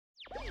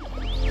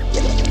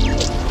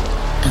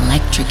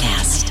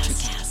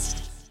NutriCast.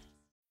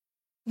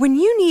 When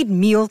you need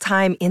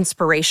mealtime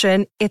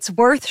inspiration, it's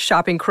worth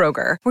shopping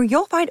Kroger, where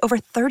you'll find over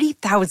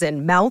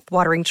 30,000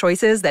 mouth-watering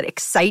choices that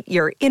excite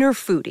your inner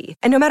foodie.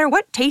 And no matter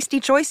what tasty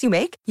choice you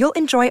make, you'll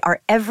enjoy our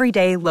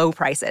everyday low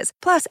prices,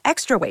 plus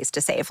extra ways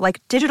to save,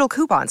 like digital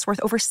coupons worth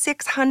over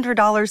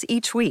 $600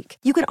 each week.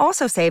 You can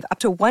also save up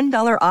to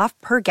 $1 off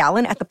per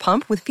gallon at the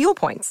pump with fuel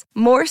points.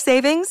 More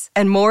savings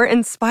and more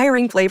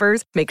inspiring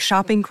flavors make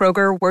shopping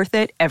Kroger worth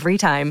it every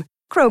time.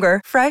 Kroger,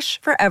 fresh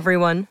for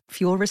everyone.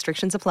 Fuel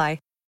restrictions apply.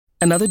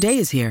 Another day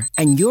is here,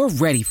 and you're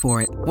ready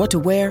for it. What to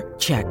wear?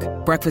 Check.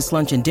 Breakfast,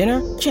 lunch, and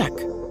dinner? Check.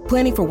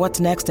 Planning for what's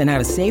next and how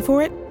to save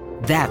for it?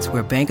 That's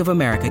where Bank of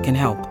America can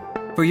help.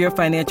 For your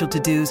financial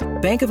to-dos,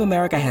 Bank of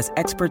America has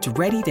experts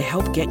ready to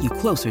help get you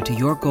closer to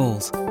your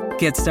goals.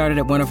 Get started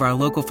at one of our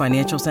local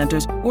financial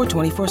centers or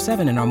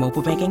 24/7 in our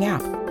mobile banking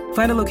app.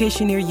 Find a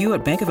location near you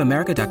at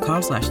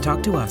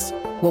bankofamerica.com/talktous.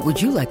 What would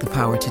you like the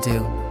power to do?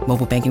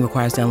 Mobile banking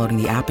requires downloading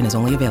the app and is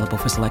only available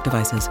for select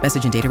devices.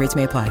 Message and data rates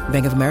may apply.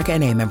 Bank of America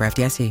N.A., member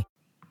FDIC.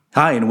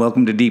 Hi, and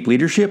welcome to Deep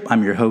Leadership.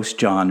 I'm your host,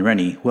 John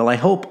Rennie. Well, I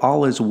hope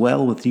all is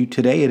well with you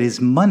today. It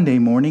is Monday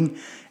morning,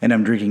 and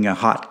I'm drinking a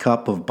hot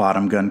cup of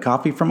Bottom Gun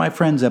coffee from my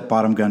friends at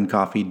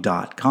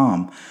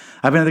bottomguncoffee.com.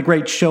 I have another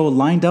great show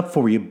lined up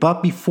for you,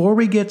 but before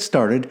we get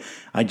started,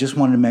 I just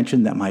wanted to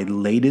mention that my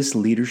latest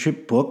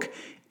leadership book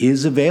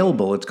is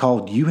available. It's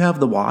called You Have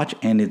the Watch,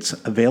 and it's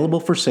available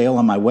for sale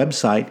on my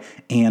website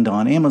and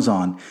on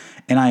Amazon.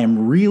 And I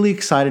am really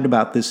excited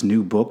about this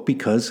new book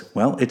because,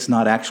 well, it's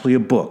not actually a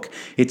book.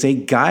 It's a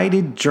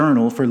guided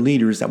journal for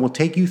leaders that will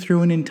take you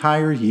through an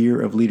entire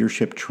year of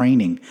leadership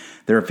training.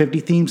 There are 50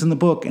 themes in the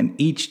book, and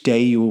each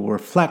day you will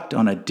reflect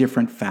on a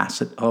different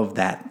facet of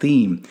that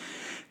theme.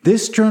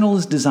 This journal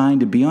is designed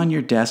to be on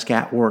your desk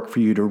at work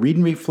for you to read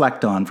and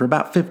reflect on for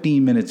about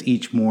 15 minutes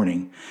each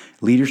morning.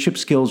 Leadership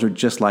skills are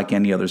just like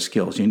any other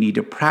skills. You need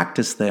to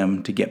practice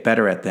them to get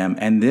better at them,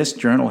 and this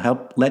journal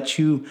lets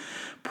you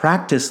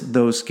practice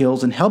those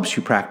skills and helps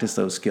you practice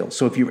those skills.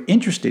 So if you're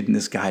interested in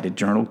this guided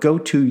journal, go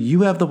to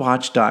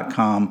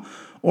youhavethewatch.com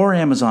or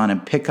Amazon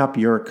and pick up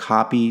your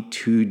copy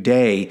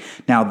today.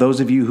 Now, those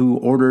of you who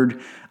ordered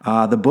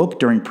the book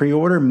during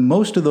pre-order,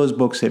 most of those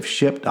books have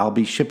shipped. I'll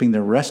be shipping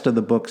the rest of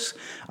the books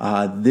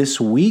this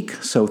week.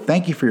 So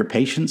thank you for your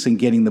patience in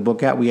getting the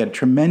book out. We had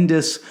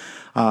tremendous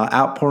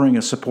outpouring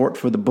of support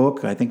for the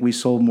book. I think we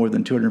sold more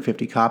than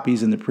 250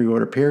 copies in the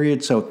pre-order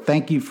period. So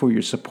thank you for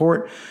your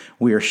support.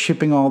 We are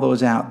shipping all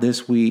those out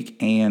this week.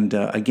 And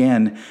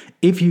again,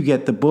 if you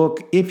get the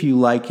book, if you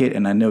like it,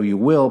 and I know you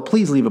will,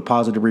 please leave a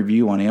positive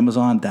review on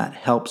Amazon. That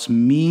helps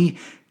me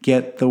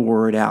get the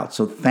word out.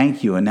 So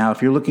thank you. And now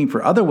if you're looking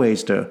for other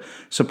ways to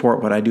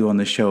support what I do on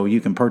the show,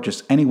 you can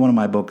purchase any one of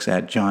my books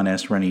at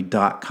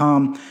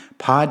johnsrennie.com.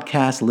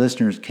 Podcast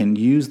listeners can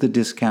use the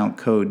discount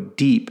code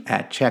DEEP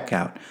at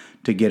checkout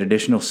to get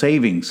additional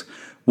savings.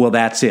 Well,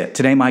 that's it.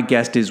 Today, my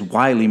guest is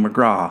Wiley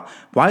McGraw.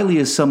 Wiley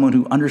is someone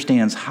who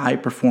understands high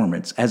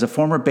performance. As a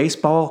former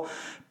baseball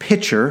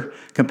pitcher,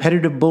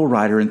 competitive bull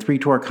rider, and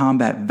 3-tour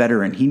combat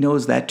veteran, he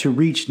knows that to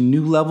reach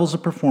new levels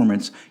of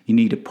performance, you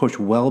need to push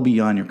well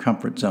beyond your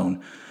comfort zone.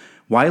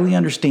 Wiley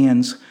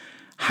understands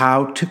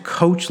how to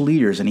coach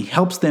leaders, and he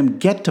helps them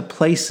get to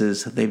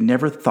places they've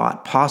never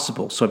thought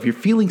possible. So if you're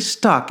feeling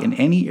stuck in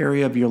any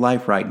area of your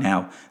life right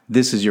now,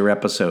 this is your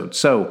episode.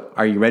 So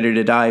are you ready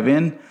to dive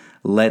in?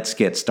 Let's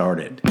get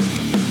started.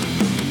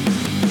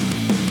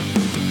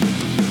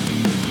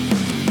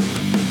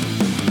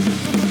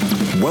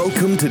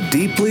 Welcome to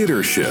Deep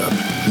Leadership.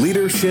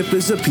 Leadership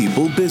is a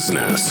people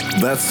business.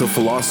 That's the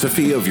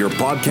philosophy of your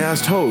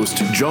podcast host,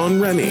 John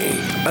Rennie.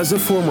 As a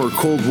former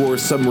Cold War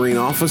submarine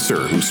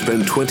officer who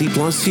spent 20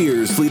 plus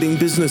years leading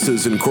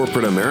businesses in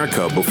corporate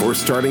America before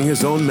starting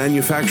his own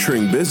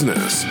manufacturing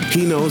business,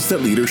 he knows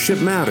that leadership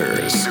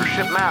matters.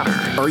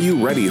 Are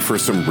you ready for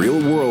some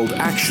real-world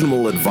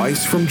actionable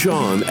advice from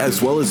John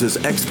as well as his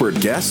expert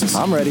guests?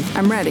 I'm ready.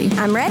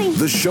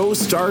 The show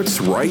starts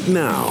right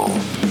now.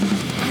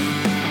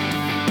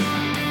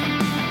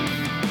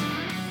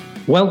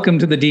 Welcome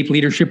to the Deep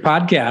Leadership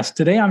Podcast.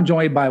 Today I'm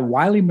joined by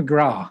Wiley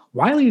McGraw.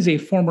 Wiley is a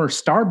former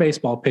star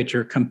baseball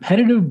pitcher,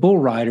 competitive bull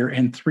rider,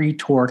 and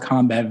 3-tour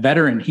combat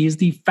veteran. He's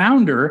the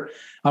founder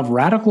of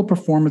Radical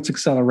Performance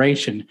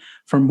Acceleration.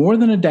 For more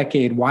than a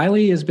decade,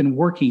 Wiley has been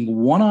working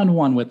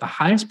one-on-one with the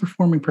highest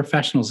performing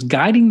professionals,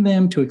 guiding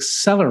them to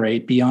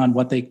accelerate beyond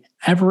what they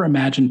ever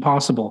imagined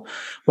possible.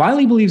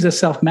 Wiley believes that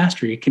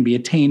self-mastery can be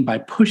attained by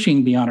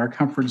pushing beyond our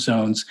comfort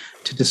zones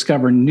to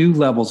discover new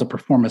levels of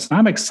performance. And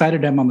I'm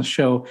excited to have him on the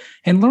show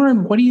and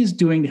learn what he is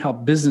doing to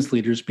help business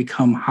leaders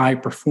become high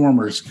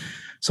performers.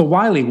 So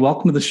Wiley,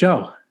 welcome to the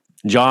show.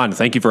 John,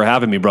 thank you for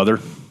having me, brother.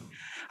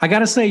 I got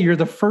to say, you're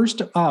the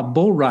first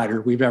bull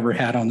rider we've ever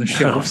had on the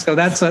show. So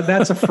that's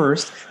a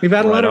first. We've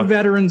had a lot of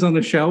veterans on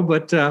the show,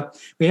 but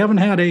we haven't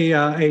had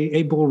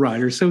a bull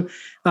rider. So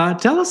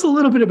tell us a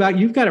little bit about,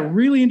 you've got a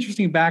really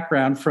interesting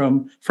background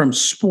from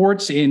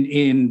sports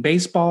in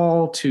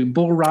baseball to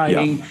bull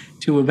riding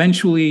to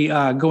eventually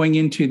going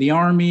into the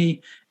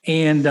Army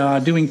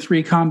and doing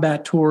 3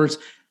 combat tours.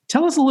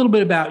 Tell us a little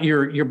bit about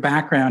your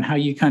background, how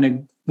you kind of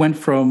went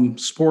from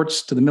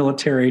sports to the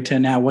military to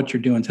now what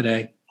you're doing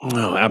today.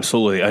 Oh,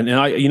 absolutely. And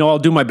I'll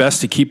do my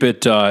best to keep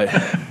it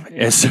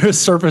as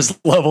surface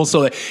level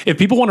so that if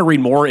people want to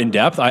read more in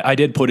depth, I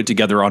did put it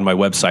together on my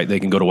website.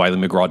 They can go to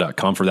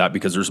WileyMcGraw.com for that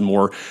because there's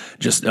more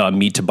just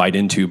meat to bite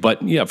into.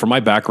 But yeah, for my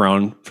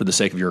background, for the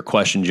sake of your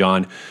question,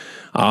 John,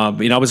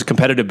 I was a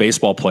competitive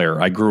baseball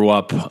player. I grew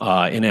up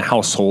in a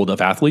household of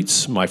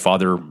athletes. My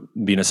father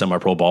being a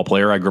semi-pro ball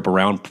player, I grew up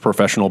around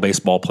professional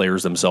baseball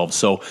players themselves.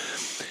 So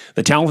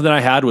the talent that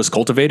I had was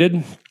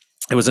cultivated.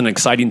 It was an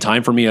exciting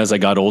time for me as I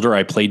got older.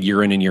 I played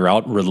year in and year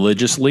out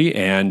religiously,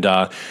 and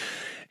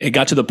it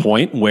got to the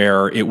point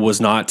where it was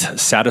not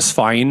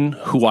satisfying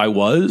who I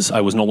was.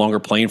 I was no longer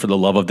playing for the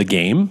love of the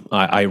game.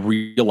 I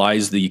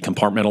realized the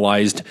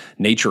compartmentalized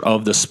nature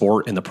of the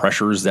sport and the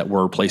pressures that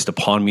were placed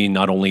upon me,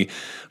 not only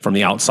from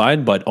the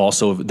outside, but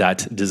also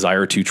that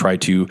desire to try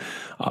to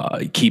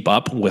keep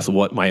up with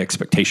what my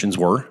expectations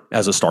were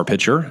as a star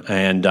pitcher.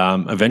 And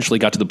eventually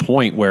got to the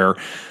point where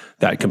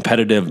that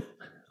competitive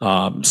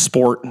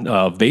sport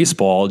of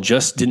baseball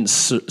just didn't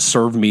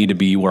serve me to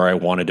be where I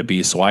wanted to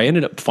be. So I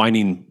ended up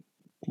finding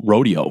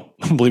rodeo,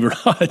 believe it or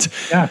not,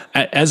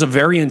 as a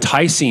very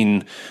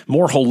enticing,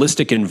 more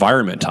holistic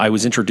environment. I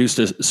was introduced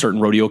to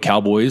certain rodeo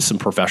cowboys, some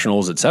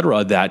professionals, et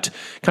cetera, that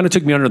kind of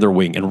took me under their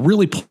wing and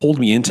really pulled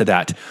me into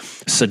that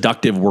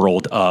seductive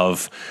world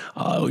of,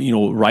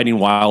 riding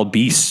wild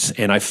beasts.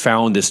 And I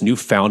found this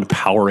newfound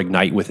power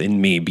ignite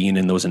within me being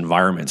in those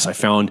environments. I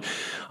found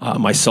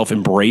myself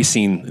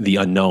embracing the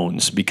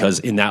unknowns because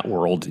in that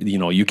world,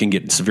 you can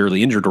get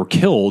severely injured or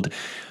killed,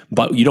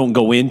 but you don't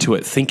go into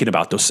it thinking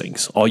about those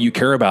things. All you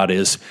care about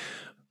is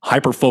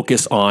hyper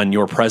focus on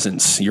your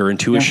presence, your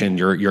intuition,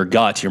 your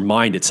gut, your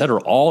mind, et cetera,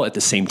 all at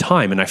the same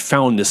time. And I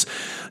found this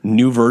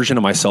new version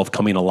of myself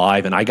coming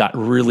alive, and I got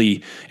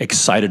really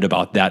excited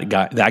about that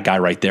guy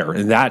right there.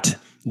 And that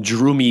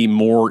drew me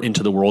more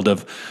into the world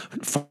of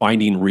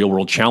finding real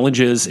world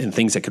challenges and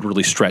things that could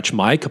really stretch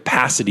my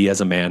capacity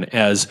as a man,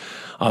 as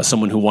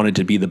someone who wanted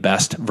to be the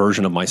best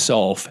version of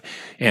myself.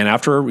 And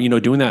after,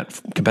 doing that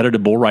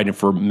competitive bull riding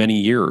for many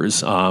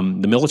years,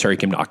 the military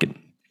came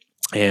knocking.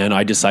 And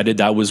I decided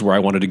that was where I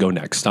wanted to go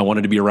next. I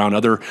wanted to be around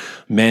other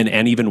men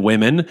and even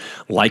women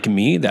like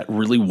me that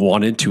really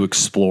wanted to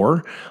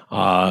explore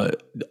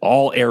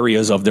all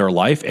areas of their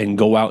life and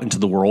go out into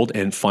the world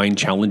and find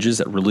challenges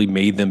that really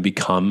made them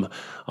become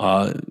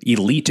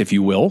elite, if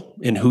you will,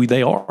 in who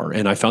they are.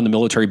 And I found the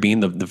military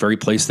being the very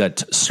place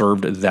that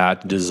served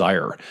that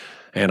desire.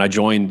 And I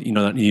joined,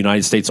 the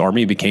United States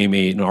Army, became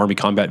an Army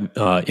combat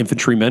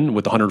infantryman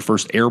with the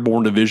 101st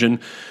Airborne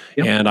Division.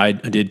 Yep. And I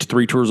did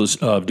 3 tours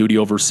of duty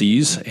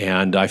overseas.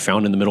 And I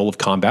found in the middle of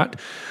combat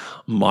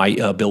my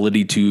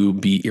ability to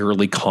be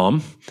eerily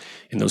calm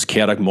in those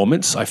chaotic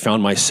moments. I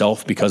found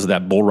myself, because of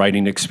that bull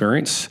riding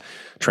experience,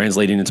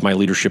 translating into my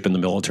leadership in the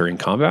military and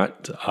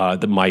combat,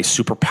 my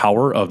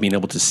superpower of being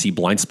able to see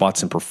blind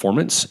spots in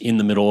performance in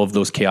the middle of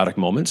those chaotic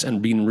moments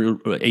and being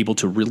able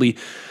to really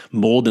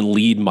mold and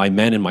lead my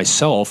men and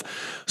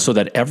myself so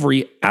that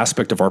every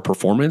aspect of our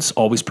performance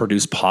always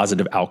produced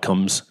positive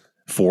outcomes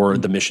for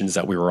the missions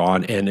that we were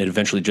on. And it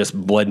eventually just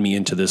bled me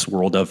into this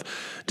world of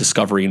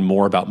discovering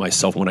more about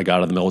myself when I got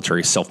out of the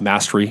military.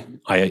 Self-mastery,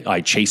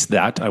 I chased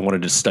that. I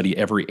wanted to study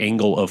every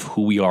angle of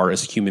who we are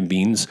as human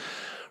beings,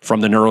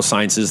 from the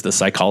neurosciences, the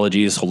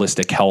psychologies,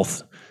 holistic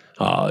health,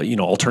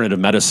 alternative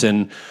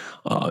medicine,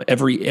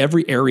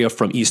 every area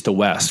from east to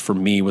west for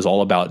me was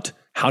all about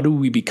how do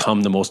we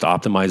become the most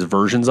optimized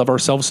versions of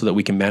ourselves so that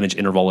we can manage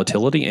inner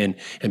volatility and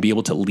be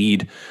able to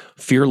lead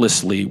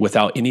fearlessly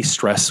without any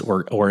stress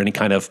or any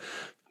kind of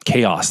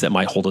chaos that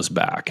might hold us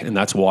back. And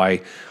that's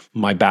why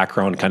my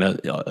background kind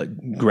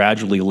of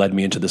gradually led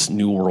me into this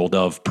new world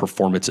of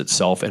performance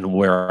itself, and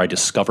where I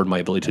discovered my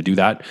ability to do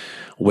that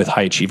with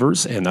high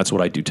achievers. And that's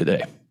what I do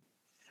today.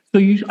 So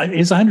you,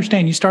 as I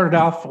understand, you started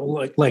off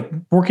like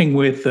working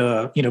with,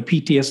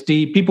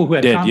 PTSD, people who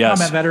had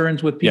combat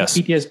veterans with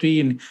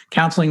PTSD and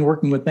counseling,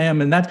 working with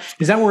them. And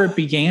is that where it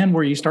began,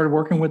 where you started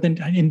working with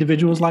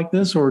individuals like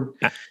this, or?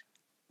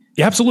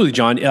 Yeah, absolutely,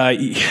 John.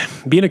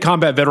 Being a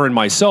combat veteran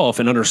myself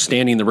and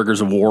understanding the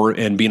rigors of war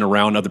and being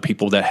around other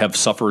people that have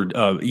suffered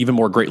even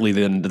more greatly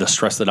than the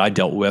stress that I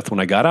dealt with when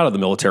I got out of the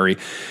military.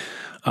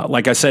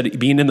 Like I said,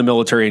 being in the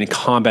military in a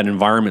combat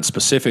environment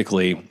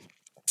specifically,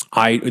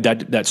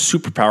 that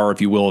superpower,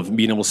 if you will, of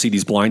being able to see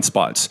these blind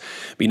spots,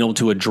 being able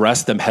to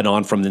address them head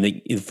on from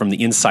the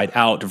inside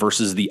out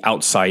versus the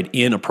outside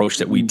in approach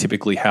that we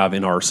typically have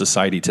in our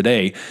society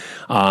today.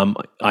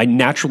 I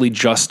naturally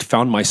just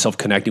found myself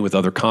connecting with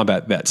other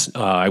combat vets.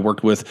 I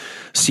worked with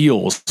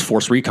SEALs,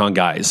 Force Recon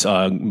guys,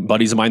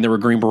 buddies of mine that were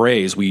Green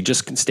Berets. We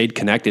just stayed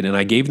connected, and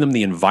I gave them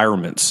the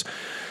environments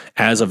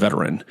as a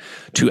veteran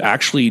to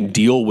actually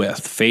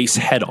face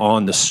head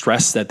on the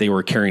stress that they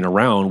were carrying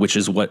around, which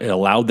is what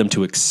allowed them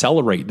to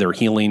accelerate their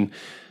healing,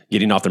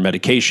 getting off their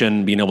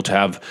medication, being able to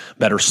have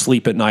better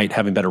sleep at night,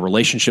 having better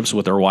relationships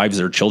with their wives,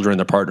 their children,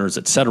 their partners,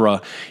 et cetera.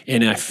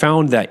 And I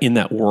found that in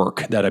that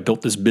work that I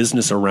built this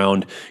business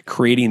around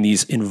creating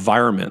these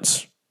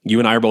environments You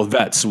and I are both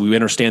vets, so we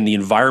understand the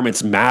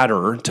environments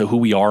matter to who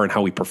we are and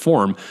how we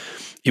perform.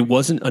 It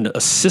wasn't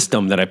a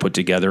system that I put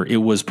together. It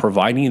was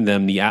providing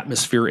them the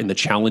atmosphere and the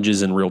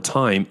challenges in real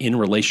time in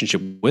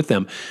relationship with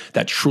them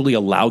that truly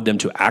allowed them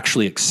to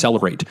actually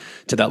accelerate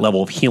to that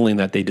level of healing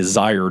that they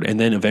desired. And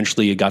then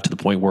eventually it got to the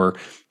point where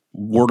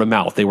word of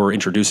mouth, they were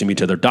introducing me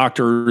to their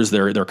doctors,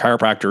 their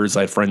chiropractors.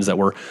 I had friends that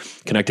were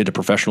connected to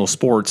professional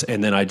sports.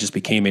 And then I just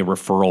became a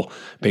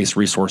referral-based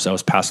resource that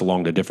was passed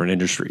along to different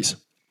industries.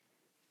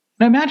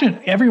 I imagine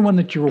everyone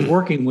that you're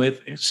working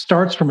with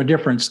starts from a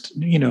different,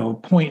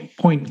 point,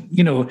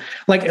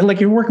 like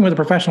you're working with a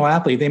professional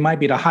athlete, they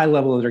might be at a high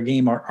level of their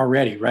game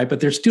already, right?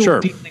 But they're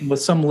still dealing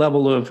with some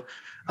level of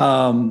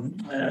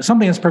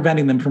something that's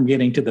preventing them from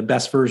getting to the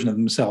best version of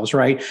themselves,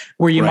 right?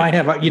 Where you might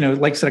have,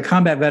 like I said, a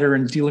combat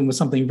veteran dealing with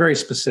something very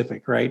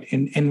specific, right?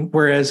 And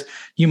whereas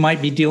you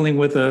might be dealing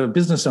with a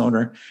business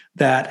owner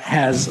that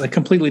has a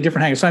completely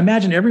different angle. So I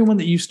imagine everyone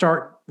that you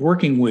start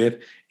working with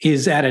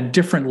is at a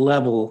different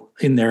level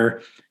in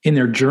their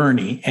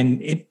journey.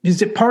 And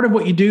is it part of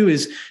what you do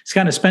is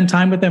kind of spend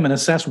time with them and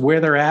assess where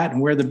they're at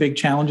and where the big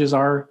challenges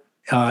are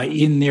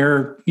in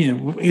their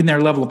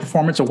level of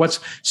performance, or what's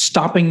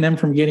stopping them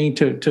from getting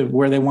to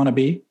where they want to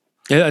be?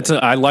 Yeah,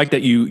 I like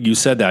that you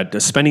said that.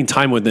 Spending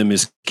time with them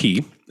is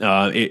key.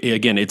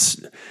 Again,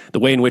 it's the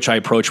way in which I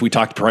approach. We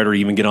talked prior to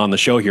even get on the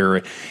show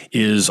here.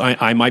 Is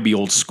I might be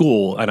old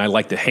school, and I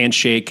like the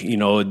handshake.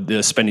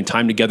 The spending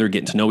time together,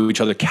 getting to know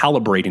each other,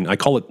 calibrating. I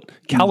call it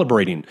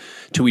calibrating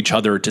to each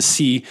other to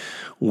see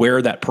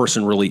where that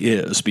person really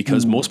is,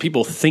 because most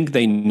people think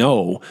they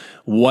know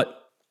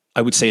what,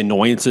 I would say,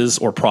 annoyances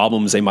or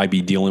problems they might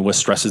be dealing with,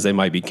 stresses they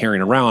might be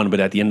carrying around. But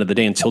at the end of the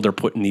day, until they're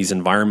put in these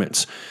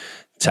environments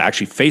to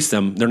actually face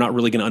them, they're not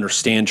really going to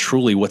understand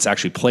truly what's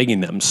actually plaguing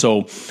them.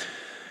 So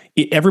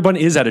everyone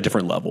is at a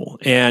different level.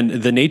 And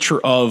the nature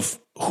of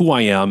who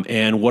I am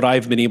and what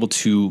I've been able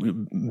to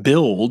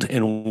build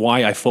and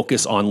why I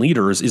focus on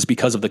leaders is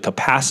because of the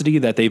capacity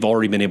that they've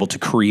already been able to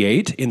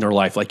create in their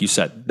life. Like you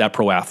said, that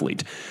pro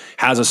athlete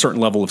has a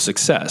certain level of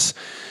success.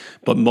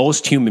 But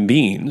most human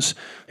beings,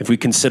 if we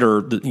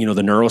consider the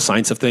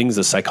neuroscience of things,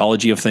 the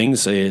psychology of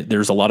things,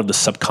 there's a lot of the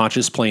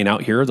subconscious playing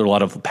out here. There are a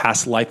lot of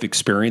past life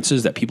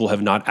experiences that people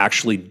have not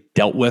actually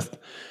dealt with,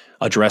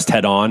 addressed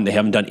head on. They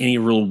haven't done any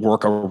real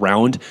work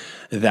around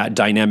that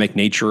dynamic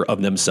nature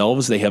of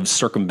themselves. They have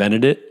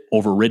circumvented it,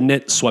 overridden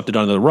it, swept it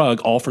under the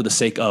rug, all for the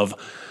sake of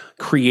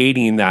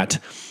creating that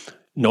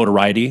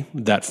notoriety,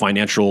 that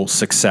financial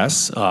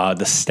success,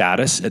 the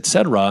status,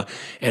 etc.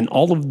 And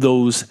all of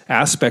those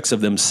aspects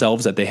of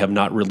themselves that they have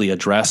not really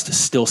addressed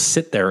still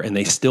sit there, and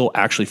they still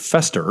actually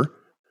fester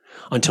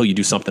until you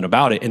do something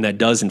about it. And that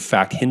does, in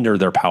fact, hinder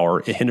their power.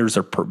 It hinders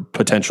their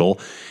potential,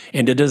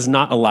 and it does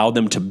not allow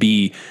them to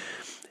be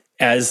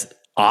as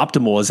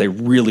optimal as they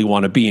really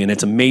want to be. And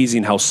it's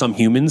amazing how some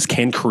humans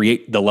can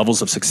create the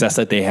levels of success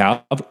that they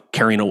have,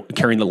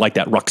 carrying like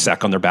that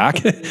rucksack on their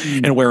back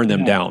and wearing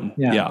them down.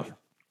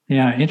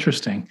 Yeah,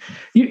 interesting.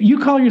 You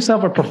call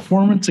yourself a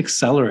performance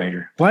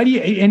accelerator. Why do you?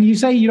 And you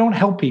say you don't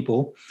help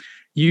people.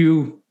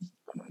 You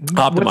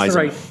optimize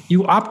them.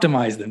 You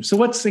optimize them.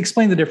 So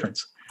explain the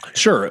difference.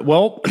 Sure.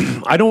 Well,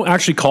 I don't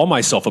actually call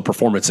myself a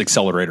performance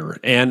accelerator,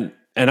 and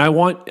I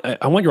want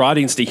your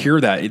audience to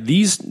hear that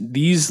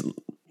these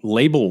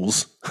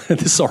labels.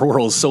 Our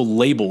world is so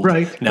labeled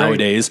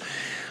nowadays.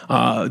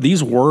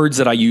 These words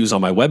that I use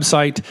on my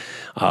website,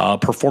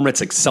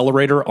 performance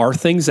accelerator, are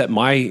things that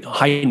my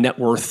high net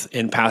worth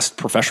and past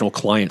professional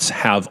clients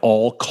have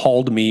all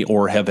called me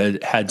or have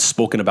had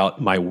spoken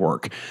about my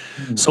work.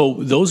 Mm-hmm. So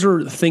those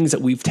are things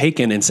that we've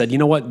taken and said, you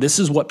know what, this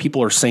is what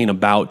people are saying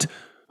about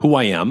who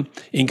I am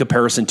in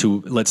comparison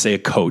to, let's say, a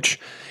coach,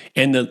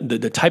 and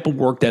the type of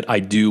work that I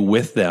do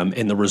with them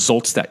and the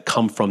results that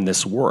come from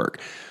this work.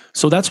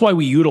 So that's why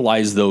we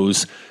utilize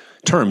those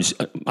terms.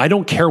 I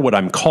don't care what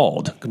I'm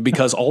called,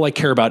 because all I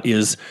care about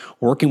is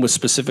working with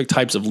specific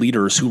types of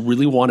leaders who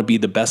really want to be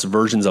the best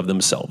versions of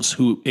themselves,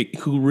 who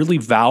really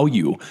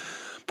value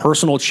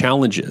personal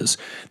challenges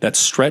that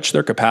stretch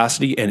their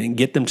capacity and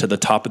get them to the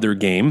top of their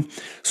game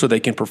so they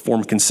can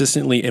perform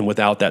consistently, and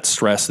without that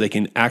stress, they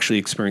can actually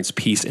experience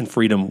peace and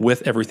freedom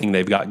with everything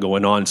they've got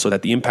going on, so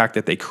that the impact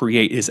that they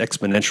create is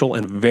exponential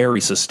and very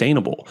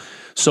sustainable.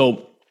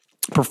 So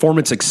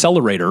Performance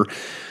Accelerator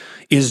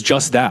is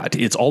just that.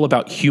 It's all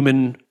about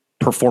human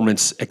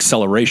performance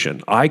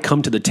acceleration. I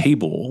come to the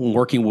table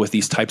working with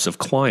these types of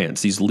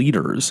clients, these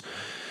leaders,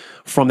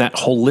 from that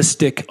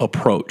holistic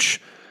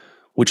approach,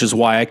 which is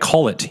why I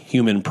call it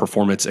human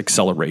performance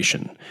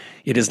acceleration.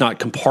 It is not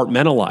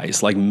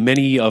compartmentalized like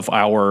many of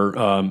our,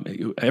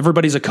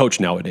 everybody's a coach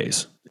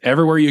nowadays.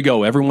 Everywhere you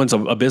go, everyone's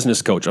a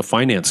business coach, a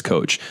finance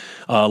coach,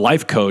 a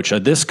life coach, a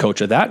this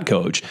coach, a that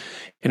coach.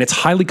 And it's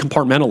highly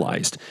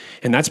compartmentalized.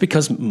 And that's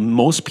because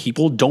most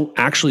people don't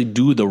actually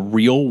do the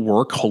real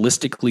work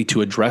holistically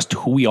to address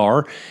who we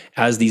are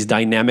as these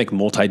dynamic,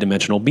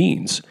 multidimensional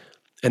beings.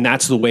 And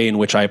that's the way in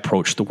which I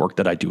approach the work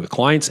that I do with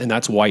clients. And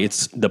that's why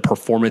the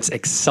performance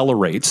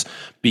accelerates,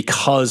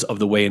 because of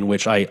the way in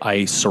which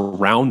I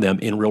surround them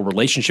in real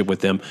relationship with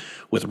them,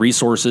 with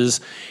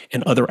resources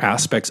and other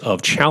aspects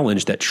of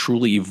challenge that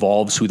truly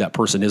evolves who that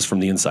person is from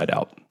the inside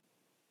out.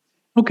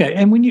 Okay.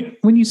 And when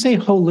you say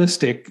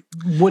holistic,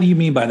 what do you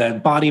mean by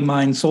that? Body,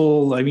 mind,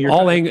 soul? I mean,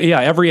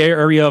 every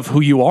area of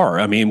who you are.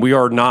 I mean,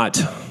 we're not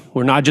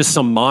just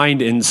some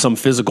mind and some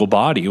physical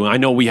body. I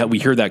know we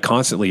hear that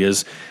constantly,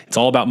 is it's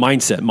all about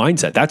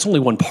mindset. That's only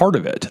one part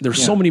of it.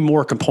 There's so many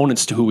more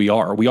components to who we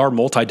are. We are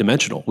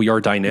multidimensional. We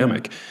are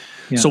dynamic.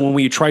 Yeah. So when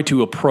we try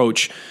to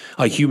approach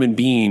a human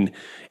being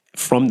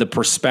from the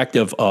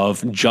perspective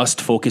of just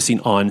focusing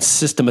on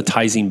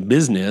systematizing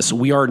business,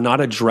 we are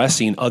not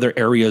addressing other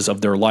areas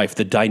of their life,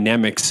 the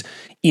dynamics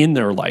in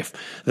their life,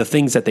 the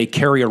things that they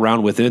carry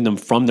around within them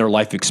from their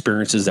life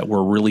experiences that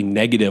were really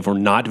negative or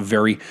not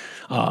very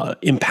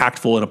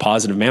impactful in a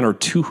positive manner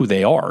to who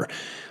they are.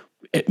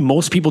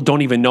 Most people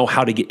don't even know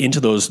how to get into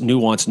those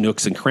nuanced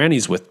nooks and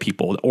crannies with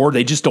people, or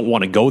they just don't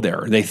want to go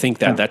there. They think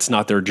that that's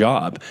not their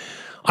job.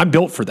 I'm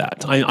built for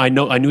that. I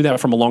knew that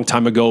from a long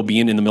time ago,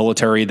 being in the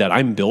military, that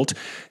I'm built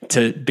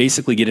to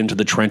basically get into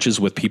the trenches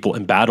with people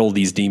and battle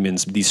these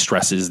demons, these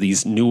stresses,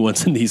 these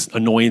nuances, and these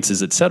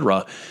annoyances,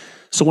 etc.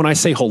 So when I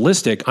say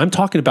holistic, I'm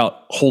talking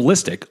about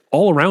holistic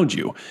all around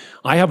you.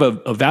 I have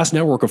a vast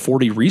network of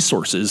 40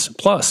 resources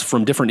plus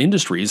from different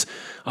industries,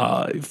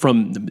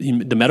 from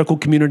the medical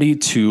community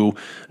to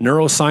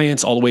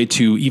neuroscience, all the way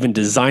to even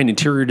design,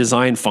 interior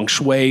design, feng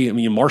shui,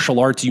 martial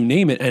arts, you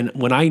name it. And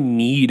when I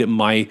need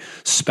my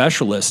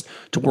specialist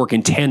to work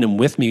in tandem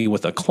with me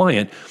with a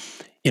client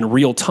in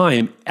real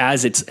time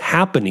as it's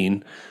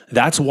happening,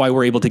 that's why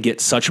we're able to get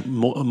such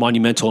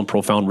monumental and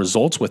profound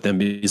results with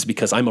them, is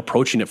because I'm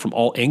approaching it from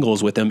all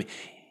angles with them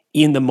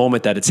in the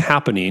moment that it's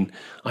happening.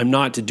 I'm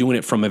not doing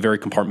it from a very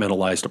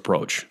compartmentalized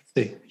approach.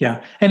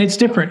 Yeah. And it's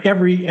different.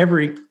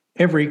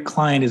 Every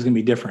client is going to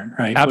be different,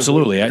 right?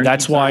 Absolutely.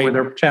 That's why where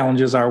their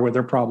challenges are, where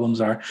their problems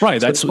are. Right.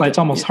 So that's why it's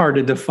almost hard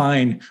to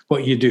define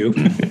what you do.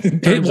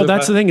 Well,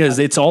 that's the thing, is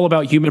it's all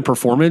about human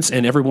performance,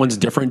 and everyone's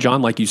different,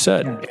 John, like you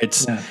said.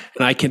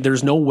 And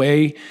there's no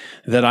way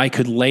that I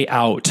could lay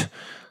out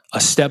a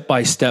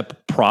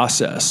step-by-step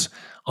process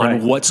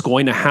on what's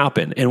going to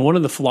happen. And one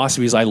of the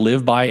philosophies I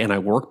live by and I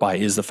work by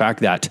is the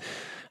fact that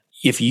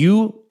if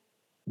you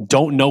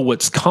don't know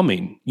what's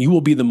coming, you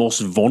will be the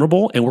most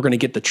vulnerable, and we're going to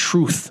get the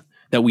truth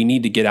that we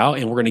need to get out,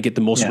 and we're going to get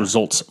the most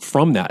results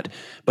from that.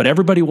 But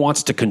everybody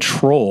wants to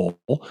control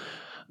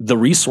the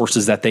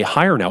resources that they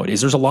hire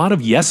nowadays. There's a lot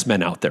of yes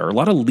men out there. A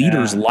lot of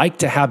leaders like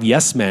to have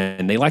yes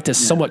men. They like to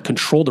somewhat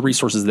control the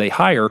resources they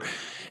hire.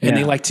 And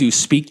they like to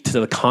speak to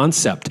the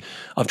concept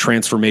of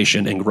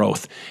transformation and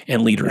growth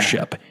and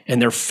leadership.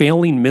 And they're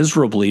failing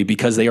miserably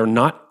because they are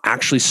not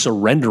actually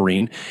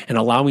surrendering and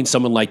allowing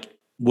someone like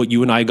what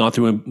you and I have gone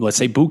through in, let's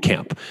say, boot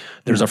camp.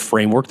 There's a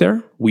framework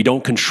there. We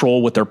don't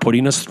control what they're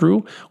putting us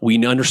through.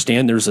 We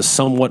understand there's a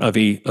somewhat of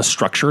a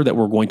structure that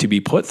we're going to be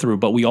put through,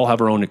 but we all have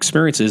our own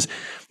experiences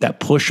that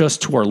push us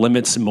to our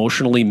limits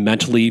emotionally,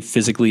 mentally,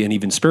 physically, and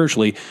even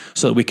spiritually,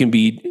 so that we can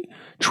be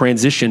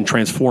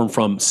transformed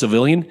from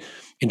civilian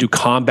into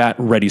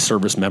combat-ready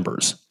service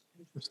members.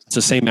 It's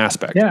the same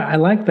aspect. Yeah, I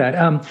like that.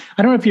 I don't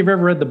know if you've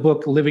ever read the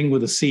book Living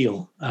with a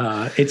SEAL.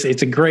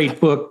 It's a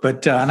great book,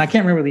 but and I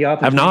can't remember the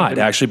author. I've not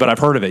actually, but I've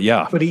heard of it.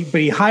 Yeah. But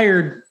he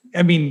hired.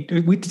 I mean,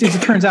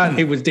 it turns out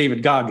it was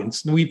David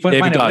Goggins. We find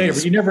out later,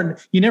 but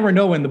you never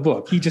know in the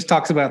book. He just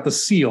talks about the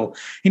SEAL,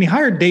 and he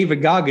hired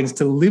David Goggins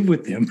to live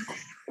with him.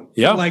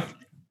 Yeah. For like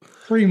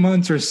 3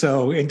 months or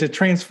so, and to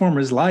transform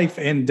his life.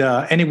 And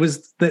it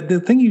was the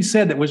thing you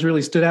said that was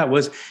really stood out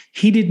was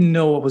he didn't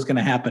know what was going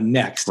to happen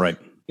next. Right.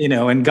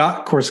 And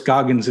of course,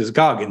 Goggins is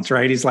Goggins,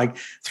 right? He's like,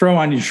 throw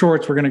on your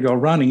shorts, we're going to go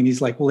running. And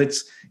he's like, well,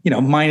 it's,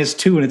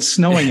 -2 and it's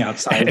snowing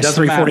outside. It's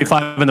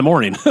 3:45 in the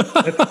morning.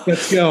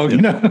 let's go,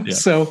 Yeah.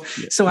 So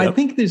I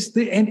think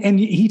and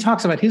he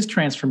talks about his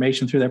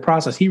transformation through that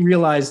process. He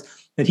realized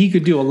that he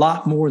could do a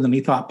lot more than he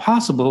thought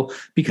possible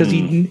because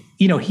he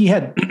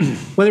had,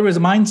 whether it was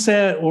a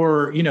mindset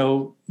or,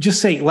 just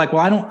say like,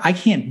 well, I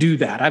can't do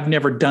that. I've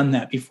never done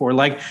that before.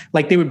 Like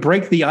they would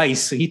break the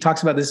ice. He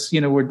talks about this,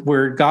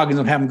 where Goggins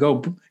would have him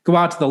go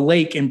out to the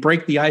lake and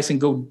break the ice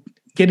and go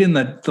get in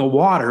the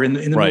water in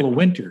the middle of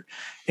winter.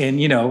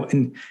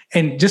 And,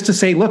 and just to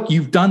say, look,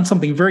 you've done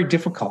something very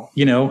difficult,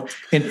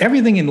 and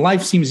everything in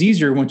life seems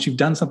easier once you've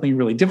done something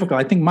really difficult.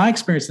 I think my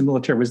experience in the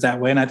military was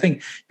that way. And I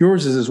think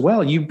yours is as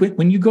well.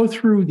 When you go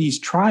through these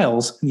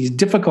trials and these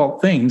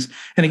difficult things,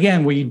 and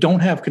again, where you don't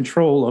have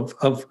control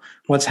of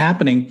what's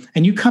happening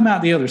and you come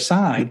out the other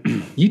side,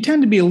 you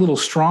tend to be a little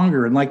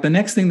stronger. And like the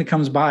next thing that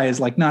comes by is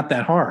like not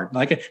that hard.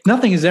 Like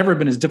nothing has ever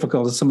been as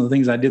difficult as some of the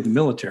things I did in the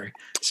military.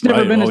 It's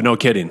never been no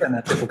kidding.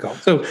 That difficult.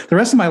 So the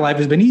rest of my life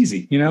has been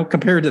easy,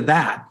 compared to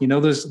that,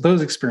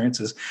 those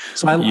experiences.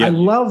 So I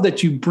love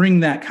that you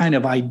bring that kind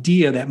of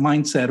idea, that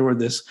mindset, or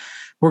this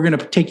we're going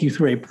to take you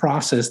through a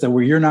process that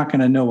where you're not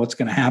going to know what's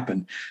going to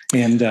happen.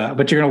 And,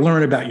 but you're going to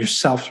learn about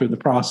yourself through the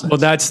process. Well,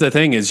 that's the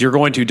thing is you're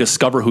going to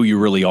discover who you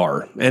really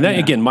are. And that,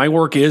 again, my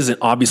work is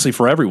obviously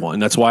for everyone.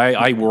 That's why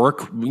I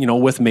work,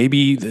 with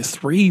maybe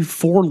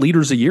 3-4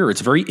 leaders a year.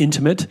 It's very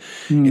intimate.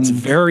 It's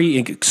very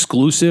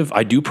exclusive.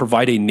 I do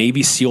provide a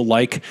Navy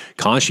SEAL-like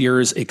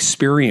concierge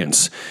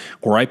experience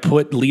where I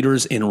put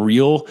leaders in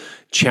real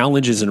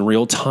challenges in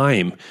real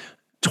time,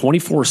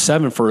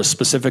 24/7 for a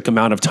specific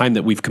amount of time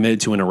that we've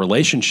committed to in a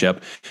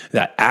relationship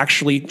that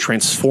actually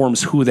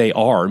transforms who they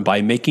are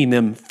by making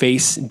them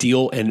face,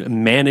 deal, and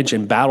manage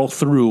and battle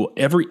through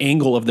every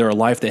angle of their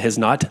life that has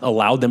not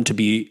allowed them to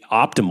be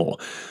optimal.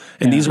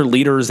 And these are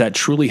leaders that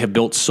truly have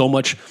built so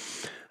much,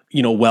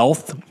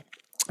 wealth.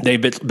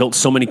 They've built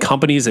so many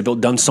companies. They've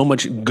done so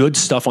much good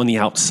stuff on the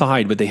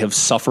outside, but they have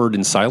suffered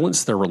in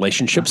silence. Their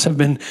relationships have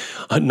been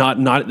not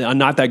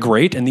that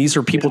great. And these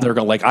are people that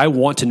are like, I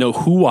want to know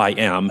who I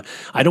am.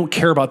 I don't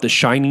care about the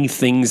shiny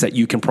things that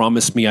you can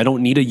promise me. I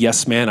don't need a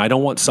yes man. I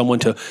don't want someone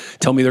to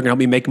tell me they're going to help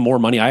me make more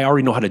money. I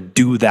already know how to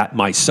do that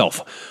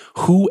myself.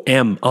 Who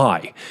am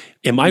I?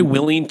 Am I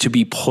willing to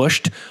be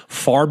pushed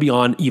far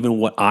beyond even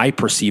what I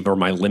perceive are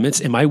my limits?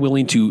 Am I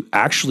willing to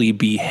actually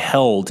be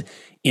held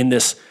in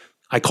this,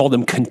 I call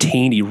them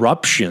contained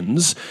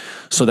eruptions,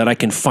 so that I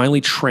can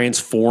finally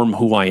transform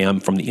who I am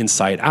from the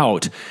inside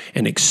out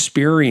and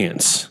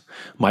experience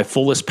my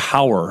fullest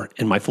power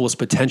and my fullest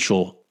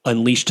potential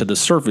unleashed to the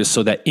surface,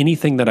 so that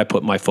anything that I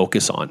put my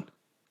focus on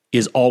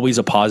is always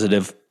a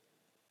positive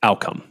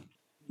outcome.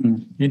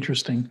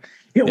 Interesting.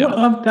 Yeah.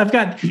 Well, I've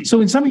got,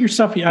 so in some of your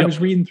stuff I was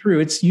reading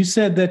through, you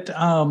said that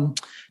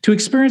to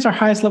experience our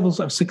highest levels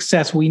of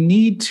success, we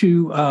need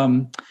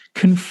to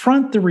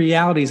confront the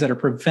realities that are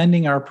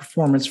preventing our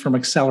performance from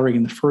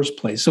accelerating in the first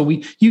place. So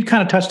you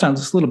kind of touched on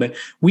this a little bit.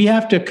 We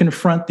have to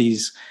confront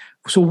these.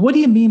 So what do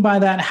you mean by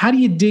that? How do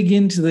you dig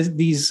into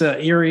these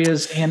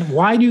areas, and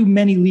why do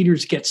many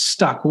leaders get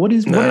stuck? What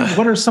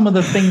are some of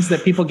the things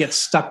that people get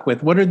stuck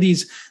with? What are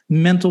these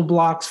mental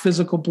blocks,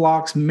 physical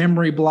blocks,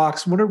 memory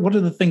blocks? What are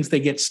the things they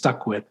get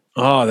stuck with?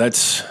 Oh,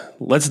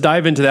 let's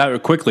dive into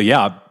that quickly.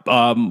 Yeah.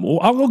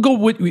 I'll go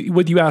with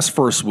what you asked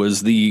first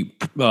was the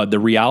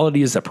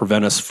realities that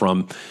prevent us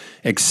from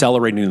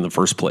accelerating in the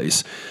first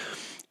place.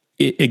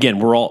 Again,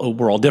 we're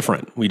all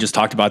different. We just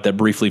talked about that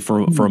briefly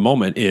for a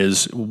moment.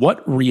 Is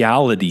what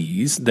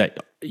realities that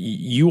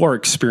you are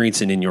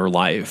experiencing in your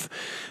life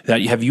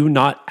that have you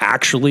not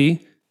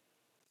actually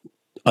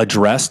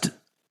addressed,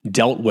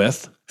 dealt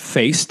with,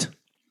 faced,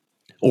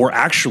 or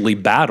actually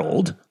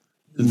battled?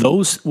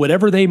 Those,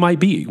 whatever they might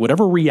be,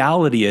 whatever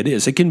reality it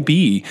is, it can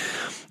be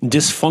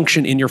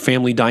dysfunction in your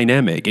family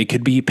dynamic. It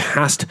could be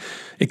past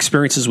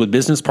experiences with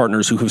business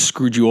partners who have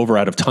screwed you over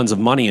out of tons of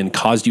money and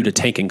caused you to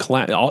tank and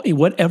collapse.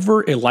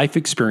 Whatever a life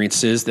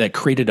experience is that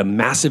created a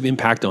massive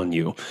impact on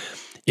you,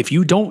 if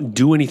you don't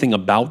do anything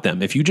about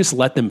them, if you just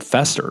let them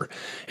fester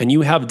and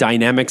you have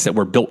dynamics that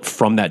were built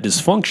from that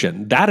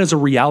dysfunction, that is a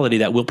reality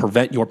that will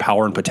prevent your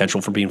power and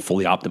potential from being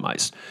fully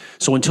optimized.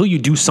 So until you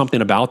do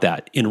something about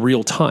that in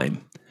real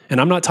time, and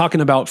I'm not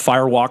talking about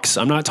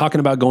firewalks. I'm not talking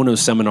about going to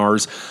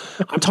seminars.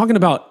 I'm talking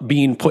about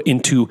being put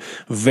into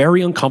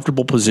very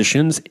uncomfortable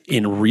positions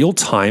in real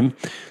time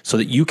so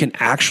that you can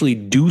actually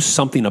do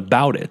something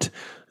about it.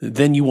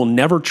 Then you will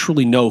never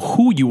truly know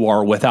who you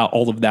are without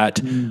all of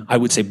that, I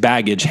would say,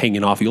 baggage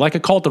hanging off you. Like I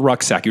call it the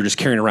rucksack you're just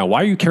carrying around.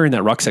 Why are you carrying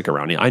that rucksack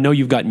around? I know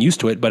you've gotten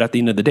used to it, but at the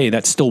end of the day,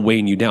 that's still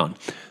weighing you down.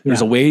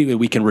 There's a way that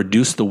we can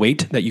reduce the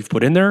weight that you've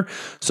put in there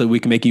so we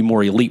can make you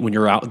more elite when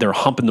you're out there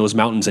humping those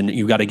mountains and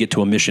you got to get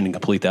to a mission and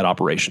complete that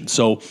operation.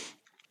 So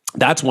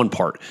that's one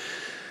part.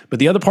 But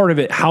the other part of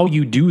it, how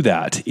you do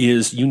that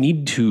is you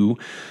need to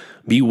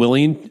be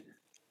willing,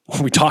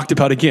 what we talked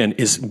about again,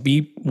 is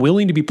be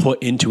willing to be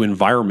put into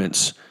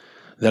environments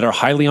that are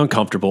highly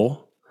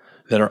uncomfortable,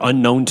 that are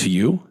unknown to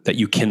you, that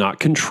you cannot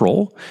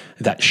control,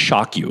 that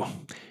shock you.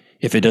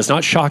 If it does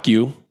not shock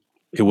you,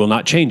 it will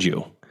not change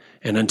you.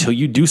 And until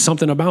you do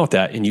something about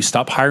that and you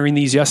stop hiring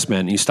these yes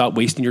men, and you stop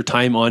wasting your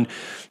time on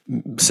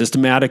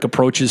systematic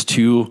approaches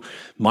to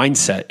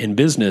mindset and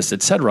business,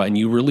 et cetera, and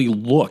you really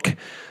look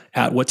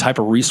at what type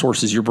of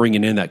resources you're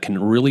bringing in that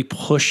can really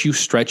push you,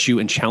 stretch you,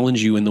 and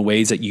challenge you in the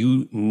ways that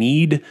you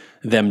need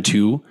them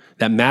to,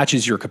 that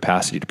matches your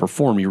capacity to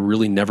perform, you're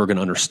really never going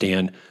to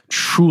understand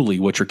truly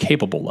what you're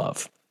capable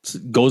of.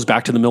 It goes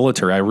back to the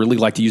military. I really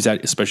like to use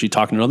that, especially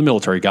talking to another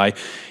military guy,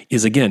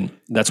 is again,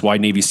 that's why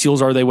Navy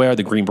SEALs are they way,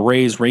 the Green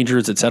Berets,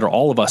 Rangers, et cetera,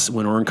 all of us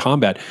when we're in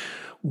combat,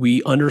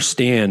 we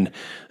understand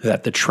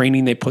that the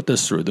training they put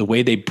us through, the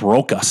way they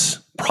broke us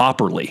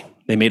properly,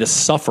 they made us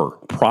suffer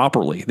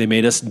properly. They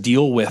made us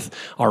deal with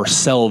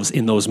ourselves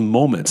in those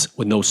moments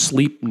with no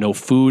sleep, no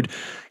food,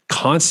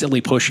 constantly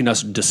pushing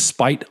us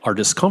despite our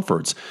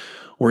discomforts.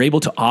 We're able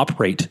to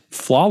operate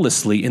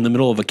flawlessly in the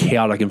middle of a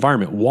chaotic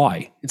environment.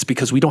 Why? It's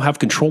because we don't have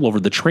control over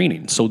the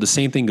training. So the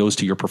same thing goes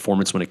to your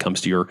performance when it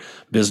comes to your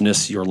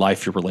business, your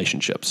life, your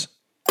relationships.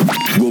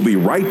 We'll be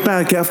right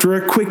back after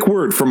a quick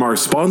word from our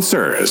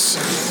sponsors.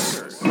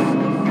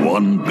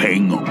 One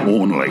ping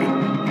only,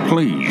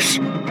 please.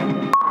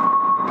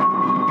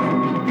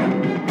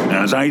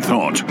 As I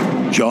thought,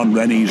 John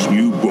Rennie's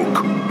new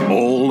book,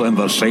 All in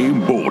the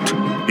Same Boat,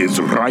 is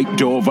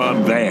right over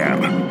there.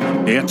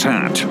 It's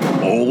at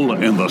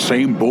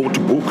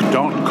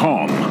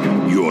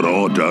allinthesameboatbook.com. Your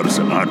orders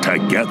are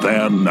to get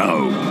there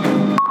now.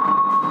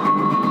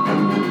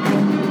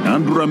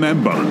 And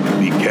remember,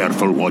 be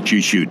careful what you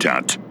shoot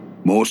at.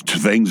 Most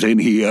things in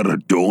here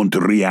don't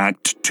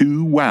react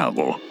too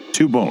well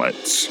to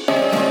bullets.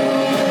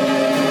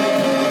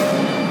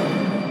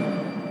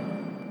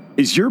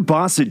 Is your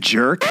boss a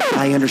jerk?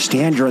 I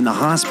understand you're in the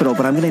hospital,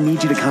 but I'm going to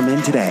need you to come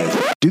in today.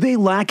 Do they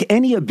lack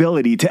any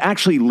ability to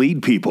actually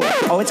lead people?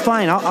 Oh, it's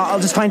fine. I'll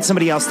just find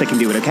somebody else that can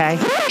do it, okay?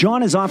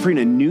 John is offering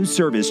a new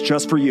service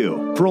just for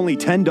you. For only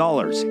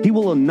 $10, he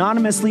will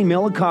anonymously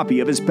mail a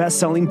copy of his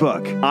best-selling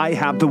book, I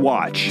Have the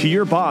Watch, to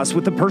your boss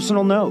with a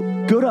personal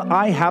note. Go to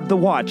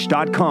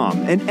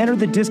IHaveTheWatch.com and enter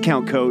the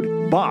discount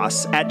code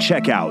BOSS at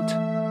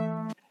checkout.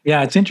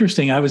 Yeah, it's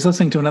interesting. I was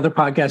listening to another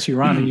podcast you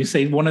were on, and you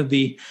say one of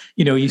the,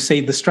 you say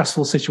the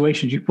stressful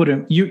situations you put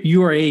in.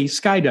 You are a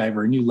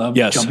skydiver, and you love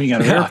jumping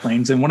out of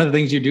airplanes. And one of the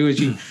things you do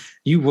is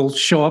you will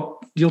show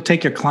up. You'll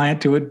take your client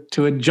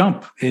to a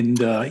jump, and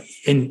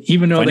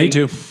even though they need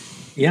to,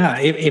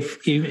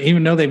 if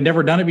even though they've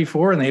never done it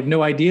before and they have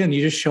no idea, and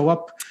you just show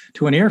up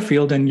to an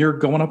airfield and you're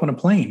going up on a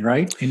plane,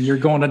 right? And you're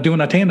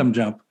doing a tandem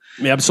jump.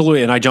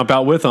 Absolutely. And I jump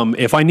out with them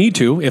if I need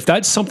to. If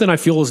that's something I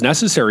feel is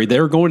necessary,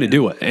 they're going to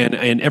do it.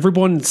 And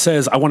everyone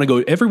says, I want to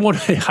go. Everyone,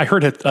 I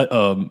heard it.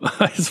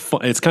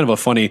 It's kind of a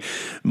funny,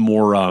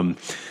 more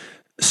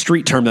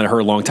street term that I heard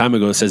a long time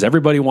ago. It says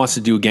everybody wants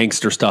to do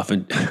gangster stuff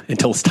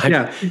until it's time.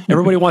 Yeah.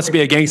 Everybody wants to be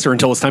a gangster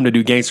until it's time to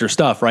do gangster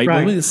stuff, right?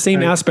 Well, the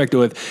same aspect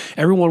of it.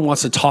 Everyone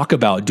wants to talk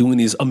about doing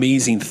these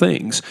amazing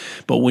things,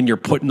 but when you're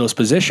put in those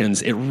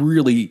positions, it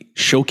really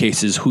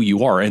showcases who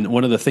you are. And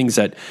one of the things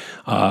that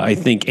I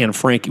think Anne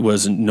Frank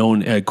was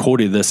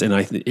quoted this, and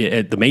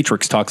The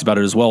Matrix talks about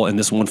it as well. And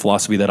this one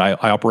philosophy that I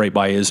operate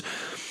by is,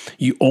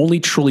 you only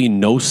truly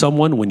know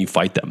someone when you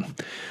fight them.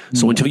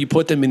 So until you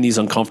put them in these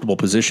uncomfortable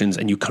positions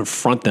and you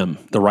confront them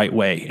the right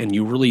way and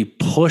you really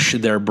push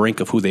their brink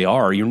of who they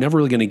are, you're never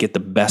really going to get the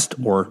best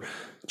or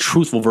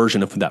truthful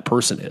version of who that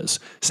person is.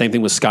 Same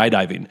thing with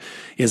skydiving.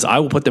 Is I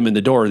will put them in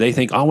the door. They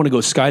think, I want to go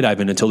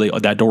skydiving until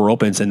that door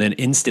opens, and then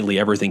instantly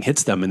everything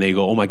hits them and they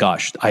go, oh my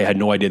gosh, I had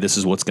no idea this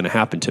is what's going to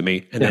happen to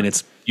me. And then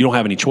you don't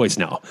have any choice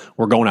now.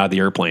 We're going out of the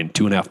airplane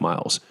 2.5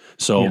 miles.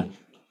 So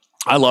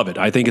I love it.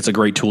 I think it's a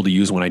great tool to